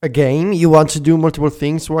 A game? You want to do multiple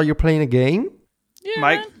things while you're playing a game?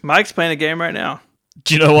 Yeah. Mike's playing a game right now.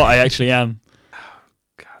 Do you know what? I actually am.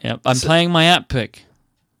 God. Yep, I'm playing my app pick.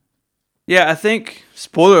 Yeah, I think,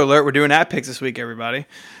 spoiler alert, we're doing app picks this week, everybody.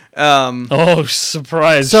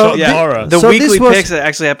 Surprise! So the weekly picks that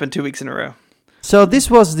actually happened 2 weeks in a row. So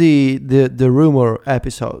this was the rumor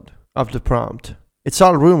episode of the prompt. It's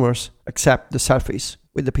all rumors except the selfies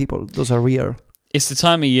with the people. Those are real. It's the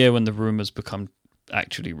time of year when the rumors become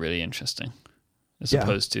actually really interesting. As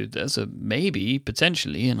opposed to there's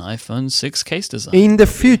potentially an iPhone 6 case design. In the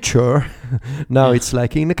future. Now it's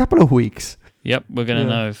like in a couple of weeks. Yep, we're going to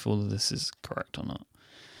know if all of this is correct or not.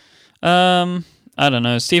 I don't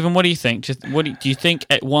know. Stephen, what do you think? Do you think,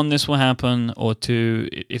 one, this will happen, or two,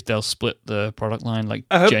 if they'll split the product line?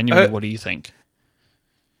 Genuinely, what do you think?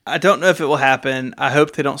 I don't know if it will happen. I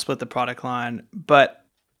hope they don't split the product line, but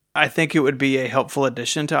I think it would be a helpful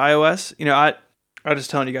addition to iOS. I was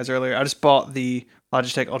just telling you guys earlier, I just bought the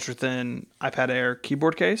Logitech Ultra Thin iPad Air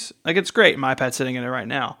keyboard case. It's great. My iPad's sitting in it right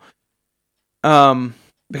now.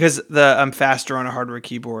 Because I'm faster on a hardware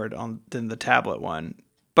keyboard than the tablet one.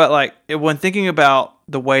 But when thinking about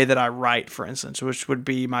the way that I write, for instance, which would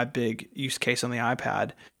be my big use case on the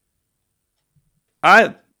iPad,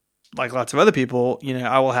 I, like lots of other people,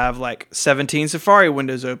 I will have 17 Safari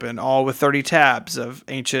windows open, all with 30 tabs of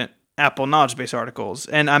ancient Apple knowledge base articles.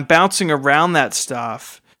 And I'm bouncing around that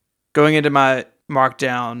stuff, going into my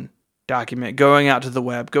Markdown document, going out to the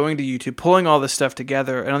web, going to YouTube, pulling all this stuff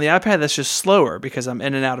together. And on the iPad, that's just slower because I'm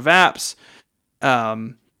in and out of apps.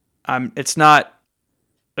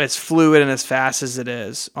 It's fluid and as fast as it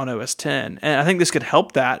is on OS X. And I think this could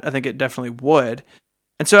help that. I think it definitely would.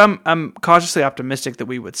 And so I'm cautiously optimistic that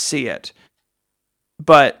we would see it.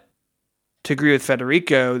 But to agree with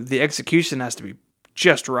Federico, the execution has to be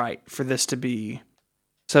just right for this to be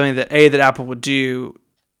something that A, that Apple would do,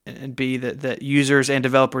 and B, that users and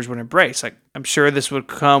developers would embrace. I'm sure this would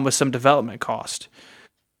come with some development cost.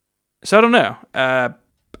 So I don't know.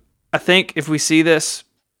 I think if we see this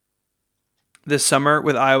summer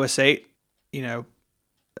with iOS 8,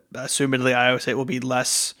 assumedly iOS 8 will be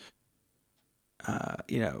less,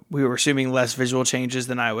 we were assuming less visual changes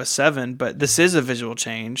than iOS 7, but this is a visual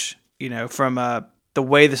change, from the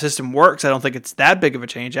way the system works. I don't think it's that big of a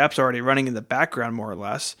change. Apps are already running in the background more or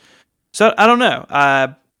less. So I don't know.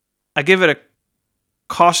 I give it a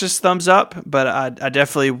cautious thumbs up, but I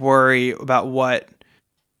definitely worry about what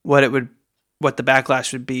the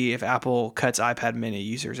backlash would be if Apple cuts iPad mini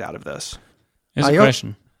users out of this. Here's a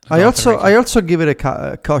question. I also give it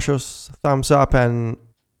a cautious thumbs up, and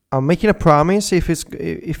I'm making a promise. If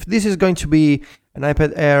this is going to be an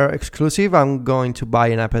iPad Air exclusive, I'm going to buy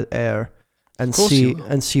an iPad Air and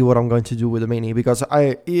see what I'm going to do with the Mini, because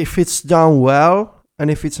if it's done well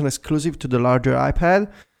and if it's an exclusive to the larger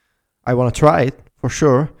iPad, I want to try it for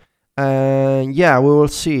sure. And yeah, we will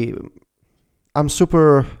see. I'm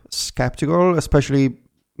super skeptical, especially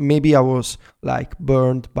maybe I was like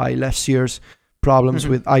burned by last year's problems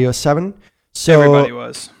with iOS 7. So everybody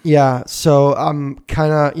was. Yeah, so I'm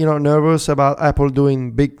kind of nervous about Apple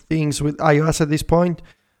doing big things with iOS at this point.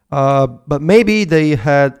 But maybe they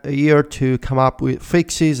had a year to come up with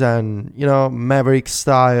fixes and Maverick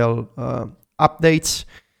style updates.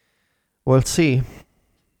 We'll see.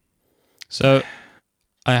 So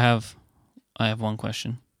I have one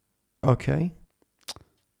question. Okay.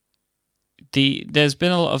 There's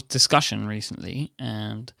been a lot of discussion recently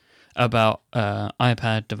and about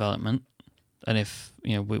iPad development, and if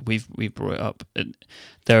we've brought it up,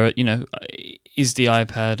 there are, is the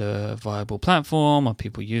iPad a viable platform? Are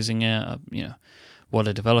people using it? What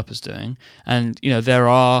are developers doing? And there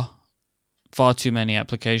are far too many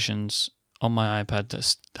applications on my iPad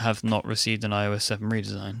that have not received an iOS 7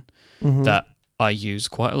 redesign that I use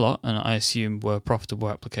quite a lot, and I assume were profitable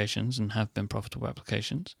applications and have been profitable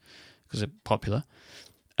applications because they're popular.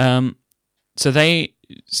 So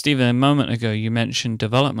Stephen, a moment ago you mentioned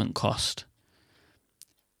development cost.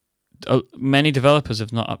 Many developers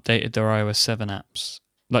have not updated their iOS 7 apps,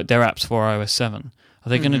 like their apps for iOS 7. Are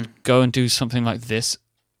they going to go and do something like this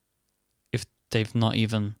if they've not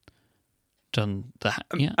even done that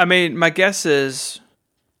yet? I mean, my guess is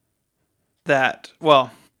that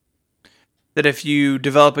if you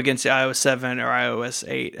develop against the iOS 7 or iOS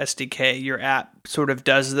 8 SDK, your app sort of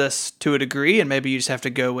does this to a degree, and maybe you just have to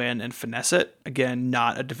go in and finesse it. Again,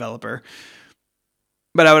 not a developer.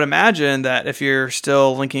 But I would imagine that if you're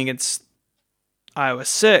still linking against iOS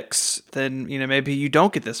 6, then maybe you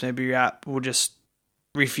don't get this. Maybe your app will just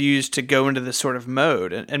refuse to go into this sort of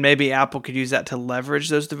mode. And maybe Apple could use that to leverage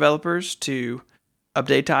those developers to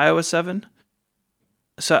update to iOS 7.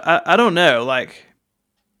 So I don't know,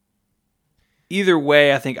 either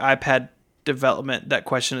way, I think iPad development, that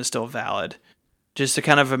question is still valid. Just a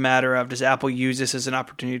kind of a matter of, does Apple use this as an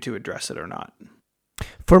opportunity to address it or not?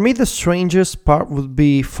 For me, the strangest part would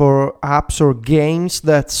be for apps or games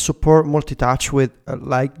that support multi-touch with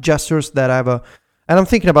gestures that have and I'm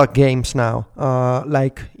thinking about games now.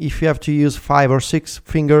 Like if you have to use 5 or 6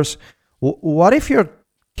 fingers, what if you're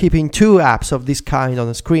keeping 2 apps of this kind on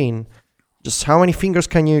the screen? Just how many fingers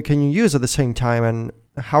can you use at the same time, and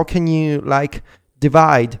how can you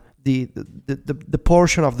divide the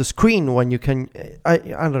portion of the screen when you can? I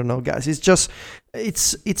don't know, guys.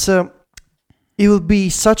 It will be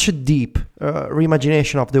such a deep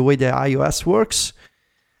reimagination of the way the iOS works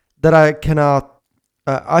that I cannot.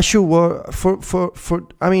 I should work for.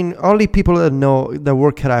 I mean, only people that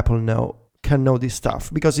work at Apple can know this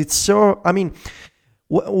stuff, because it's so. I mean,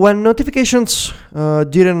 when notifications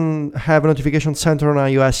didn't have a notification center on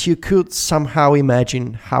iOS, you could somehow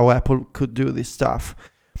imagine how Apple could do this stuff.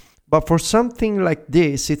 But for something like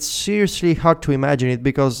this, it's seriously hard to imagine it,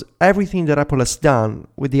 because everything that Apple has done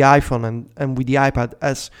with the iPhone and with the iPad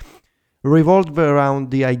has revolved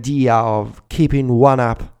around the idea of keeping one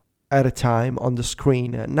app at a time on the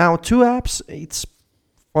screen. And now 2 apps, it's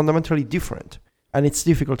fundamentally different, and it's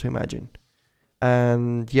difficult to imagine.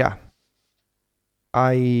 And yeah,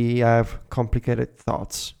 I have complicated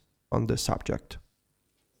thoughts on the subject.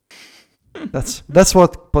 That's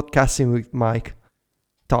what podcasting with Mike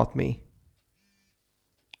taught me.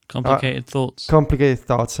 Complicated thoughts. Complicated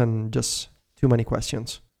thoughts and just too many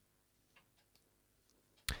questions.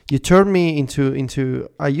 You turned me into.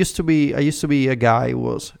 I used to be a guy who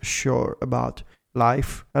was sure about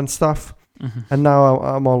life and stuff, and now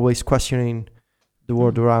I'm always questioning the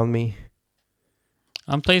world around me.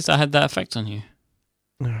 I'm pleased I had that effect on you.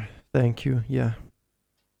 Thank you. Yeah.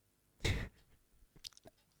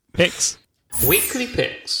 Picks. Weekly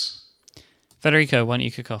picks. Federico, why don't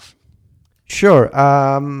you kick off? Sure.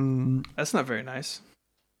 That's not very nice.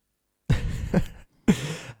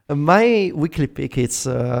 My weekly pick is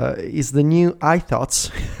the new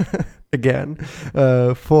iThoughts again.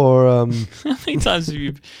 For how many times have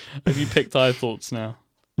you picked iThoughts now?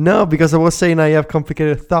 No, because I was saying I have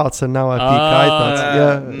complicated thoughts, and now I pick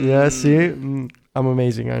iThoughts. Yeah. See, I'm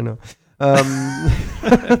amazing. I know.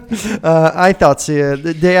 iThoughts.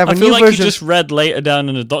 They have a new version. I feel like you just read later down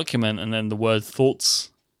in a document, and then the word thoughts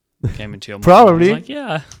came into your mind? Probably. I was like,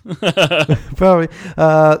 yeah. Probably.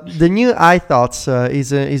 The new iThoughts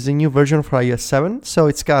is a new version for iOS 7, so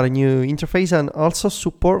it's got a new interface and also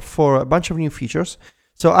support for a bunch of new features.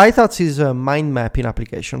 So iThoughts is a mind mapping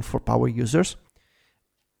application for power users.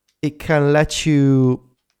 It can let you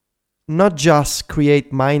not just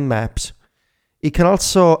create mind maps, it can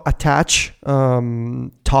also attach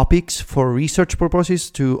topics for research purposes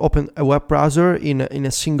to open a web browser in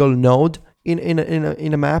a single node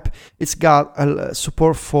in a map. It's got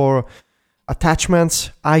support for attachments,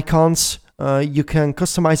 icons. You can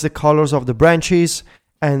customize the colors of the branches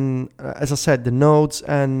and, as I said, the nodes.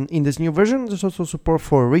 And in this new version, there's also support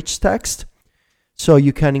for rich text, so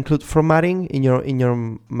you can include formatting in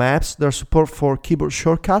your maps. There's support for keyboard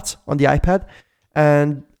shortcuts on the iPad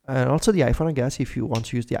and also the iPhone, I guess, if you want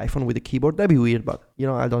to use the iPhone with a keyboard. That'd be weird, but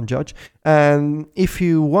I don't judge. And if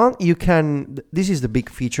you want, you can. This is the big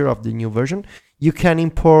feature of the new version. You can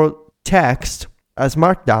import text as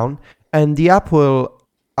Markdown, and the app will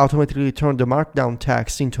automatically turn the Markdown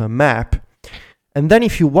text into a map. And then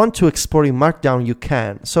if you want to export in Markdown, you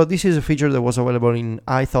can. So this is a feature that was available in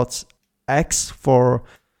iThoughts X for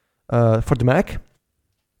the Mac.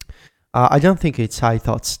 I don't think it's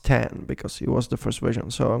iThoughts 10 because it was the first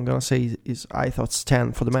version. So I'm going to say it's iThoughts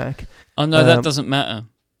 10 for the Mac. Oh, no, that doesn't matter.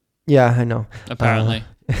 Yeah, I know. Apparently.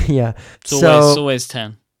 Yeah. It's always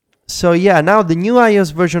 10. So yeah, now the new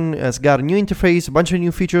iOS version has got a new interface, a bunch of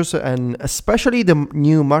new features, and especially the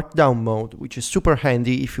new Markdown mode, which is super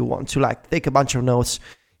handy if you want to take a bunch of notes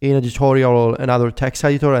in a tutorial or another text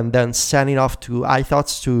editor and then send it off to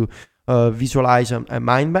iThoughts to visualize a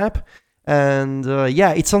mind map. And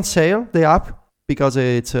it's on sale, the app, because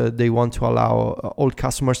they want to allow old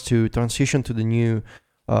customers to transition to the new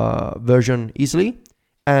version easily.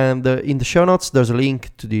 And in the show notes, there's a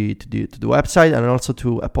link to the website and also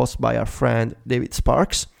to a post by our friend David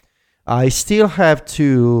Sparks. I still have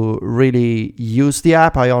to really use the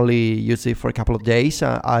app. I only use it for a couple of days.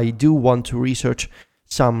 I do want to research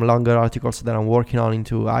some longer articles that I'm working on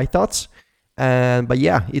into iThoughts. But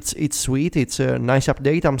yeah, it's sweet. It's a nice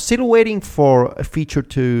update. I'm still waiting for a feature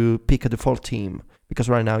to pick a default theme because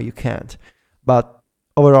right now you can't. But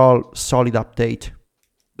overall, solid update.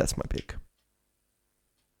 That's my pick.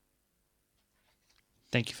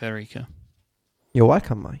 Thank you, Federico. You're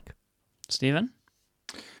welcome, Mike. Stephen?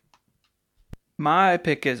 My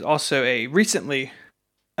pick is also a recently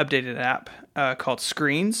updated app called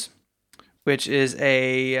Screens, which is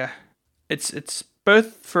it's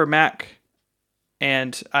both for Mac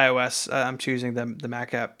and iOS. I'm choosing the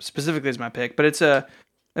Mac app specifically as my pick, but it's a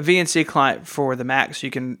VNC client for the Mac, so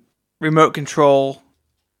you can remote control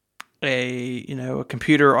a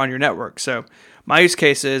computer on your network. So my use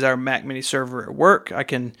case is our Mac Mini server at work. I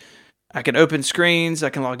can open Screens, I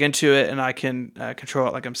can log into it, and I can control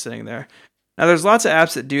it like I'm sitting there. Now, there's lots of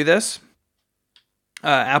apps that do this.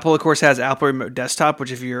 Apple, of course, has Apple Remote Desktop,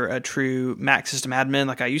 which if you're a true Mac system admin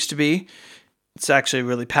like I used to be, it's actually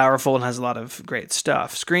really powerful and has a lot of great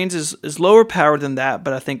stuff. Screens is lower powered than that,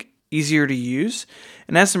 but I think easier to use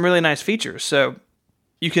and has some really nice features. So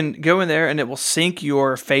you can go in there and it will sync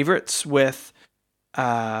your favorites with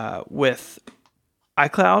iCloud.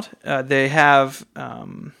 They have, I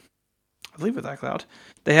believe with iCloud,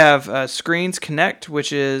 they have Screens Connect,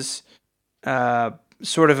 which is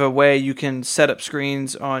sort of a way you can set up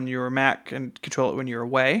screens on your Mac and control it when you're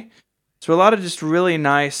away. So a lot of just really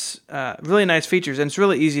nice features, and it's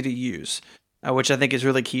really easy to use, which I think is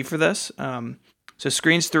really key for this. So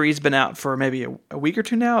Screens 3 has been out for maybe a week or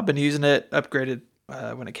two now. I've been using it, upgraded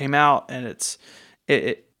when it came out, and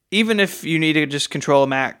it even if you need to just control a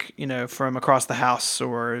Mac, from across the house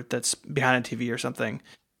or that's behind a TV or something,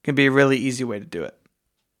 it can be a really easy way to do it.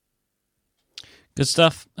 Good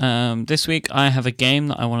stuff. This week I have a game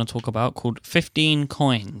that I want to talk about called 15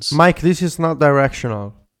 Coins. Mike, this is not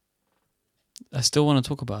directional. I still want to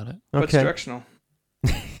talk about it. Okay. What's directional?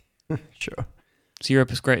 Sure. It's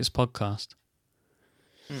Europe's greatest podcast.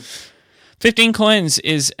 15 Coins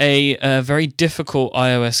is a very difficult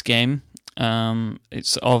iOS game.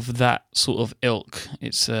 It's of that sort of ilk.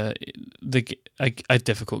 It's a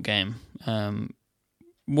difficult game.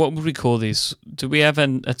 What would we call these? Do we have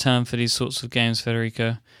a term for these sorts of games,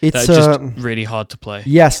 Federico? It's that are just really hard to play.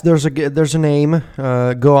 Yes, there's a name.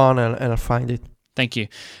 Go on and I'll find it. Thank you.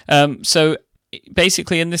 So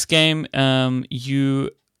basically, in this game, you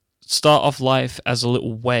start off life as a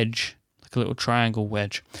little wedge, like a little triangle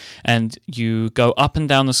wedge, and you go up and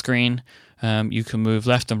down the screen. You can move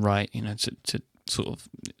left and right, to sort of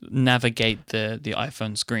navigate the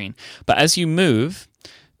iPhone screen. But as you move,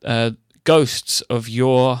 ghosts of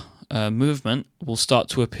your movement will start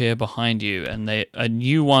to appear behind you, and a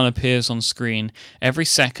new one appears on screen every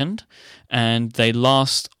second, and they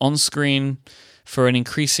last on screen for an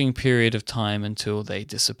increasing period of time until they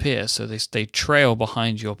disappear. So they trail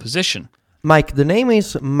behind your position. Mike, the name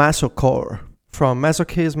is Masocore, from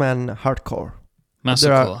Masochism and Hardcore.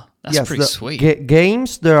 Masocore. That's pretty sweet.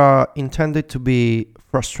 Games that are intended to be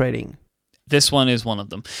frustrating. This one is one of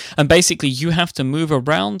them. And basically, you have to move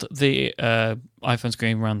around the iPhone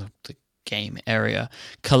screen, around the game area,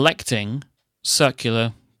 collecting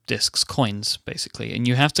circular discs, coins, basically. And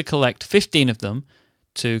you have to collect 15 of them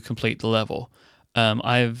to complete the level.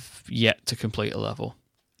 I've yet to complete a level.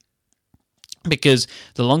 Because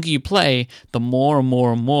the longer you play, the more and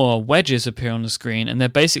more and more wedges appear on the screen, and they're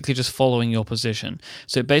basically just following your position.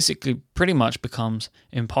 So it basically pretty much becomes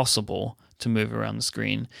impossible to move around the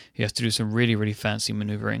screen. You have to do some really, really fancy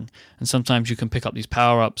maneuvering. And sometimes you can pick up these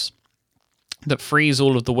power-ups that freeze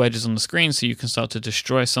all of the wedges on the screen, so you can start to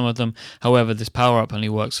destroy some of them. However, this power-up only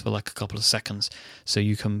works for like a couple of seconds, so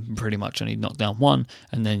you can pretty much only knock down one,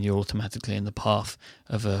 and then you're automatically in the path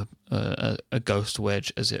of a ghost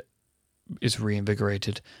wedge as it is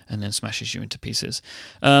reinvigorated and then smashes you into pieces.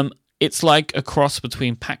 It's like a cross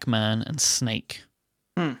between Pac-Man and Snake.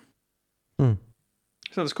 Sounds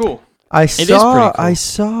cool. I is pretty cool.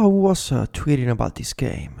 saw who was tweeting about this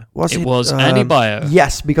game. It was Andy Bio.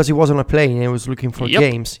 Yes, because he was on a plane and he was looking for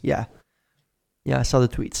games. Yeah, I saw the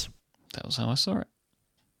tweets. That was how I saw it.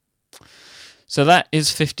 So that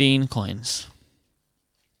is 15 coins.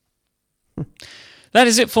 That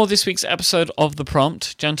is it for this week's episode of The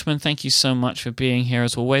Prompt. Gentlemen, thank you so much for being here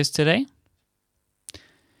as always today.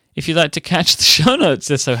 If you'd like to catch the show notes,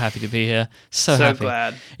 they're so happy to be here. So happy.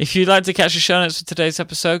 Glad. If you'd like to catch the show notes for today's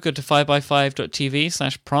episode, go to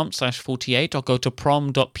 5by5.tv/prompt/48 or go to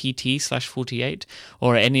prom.pt/48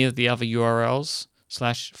 or any of the other URLs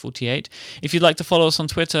 /48. If you'd like to follow us on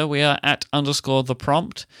Twitter, we are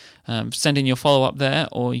 @_theprompt. Send in your follow-up there,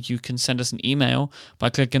 or you can send us an email by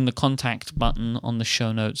clicking the contact button on the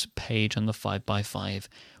show notes page on the 5by5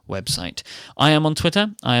 website. I am on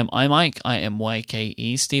Twitter. I am iMike. I am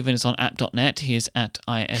YKE. Stephen is on app.net. He is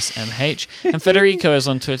 @ISMH. And Federico is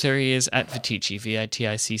on Twitter. He is @Viticci,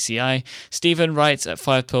 VITICCI. Stephen writes at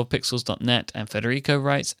 512pixels.net, and Federico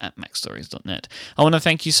writes at macstories.net. I want to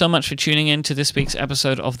thank you so much for tuning in to this week's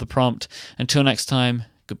episode of The Prompt. Until next time,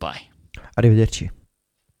 goodbye. Arrivederci.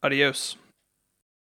 Adios.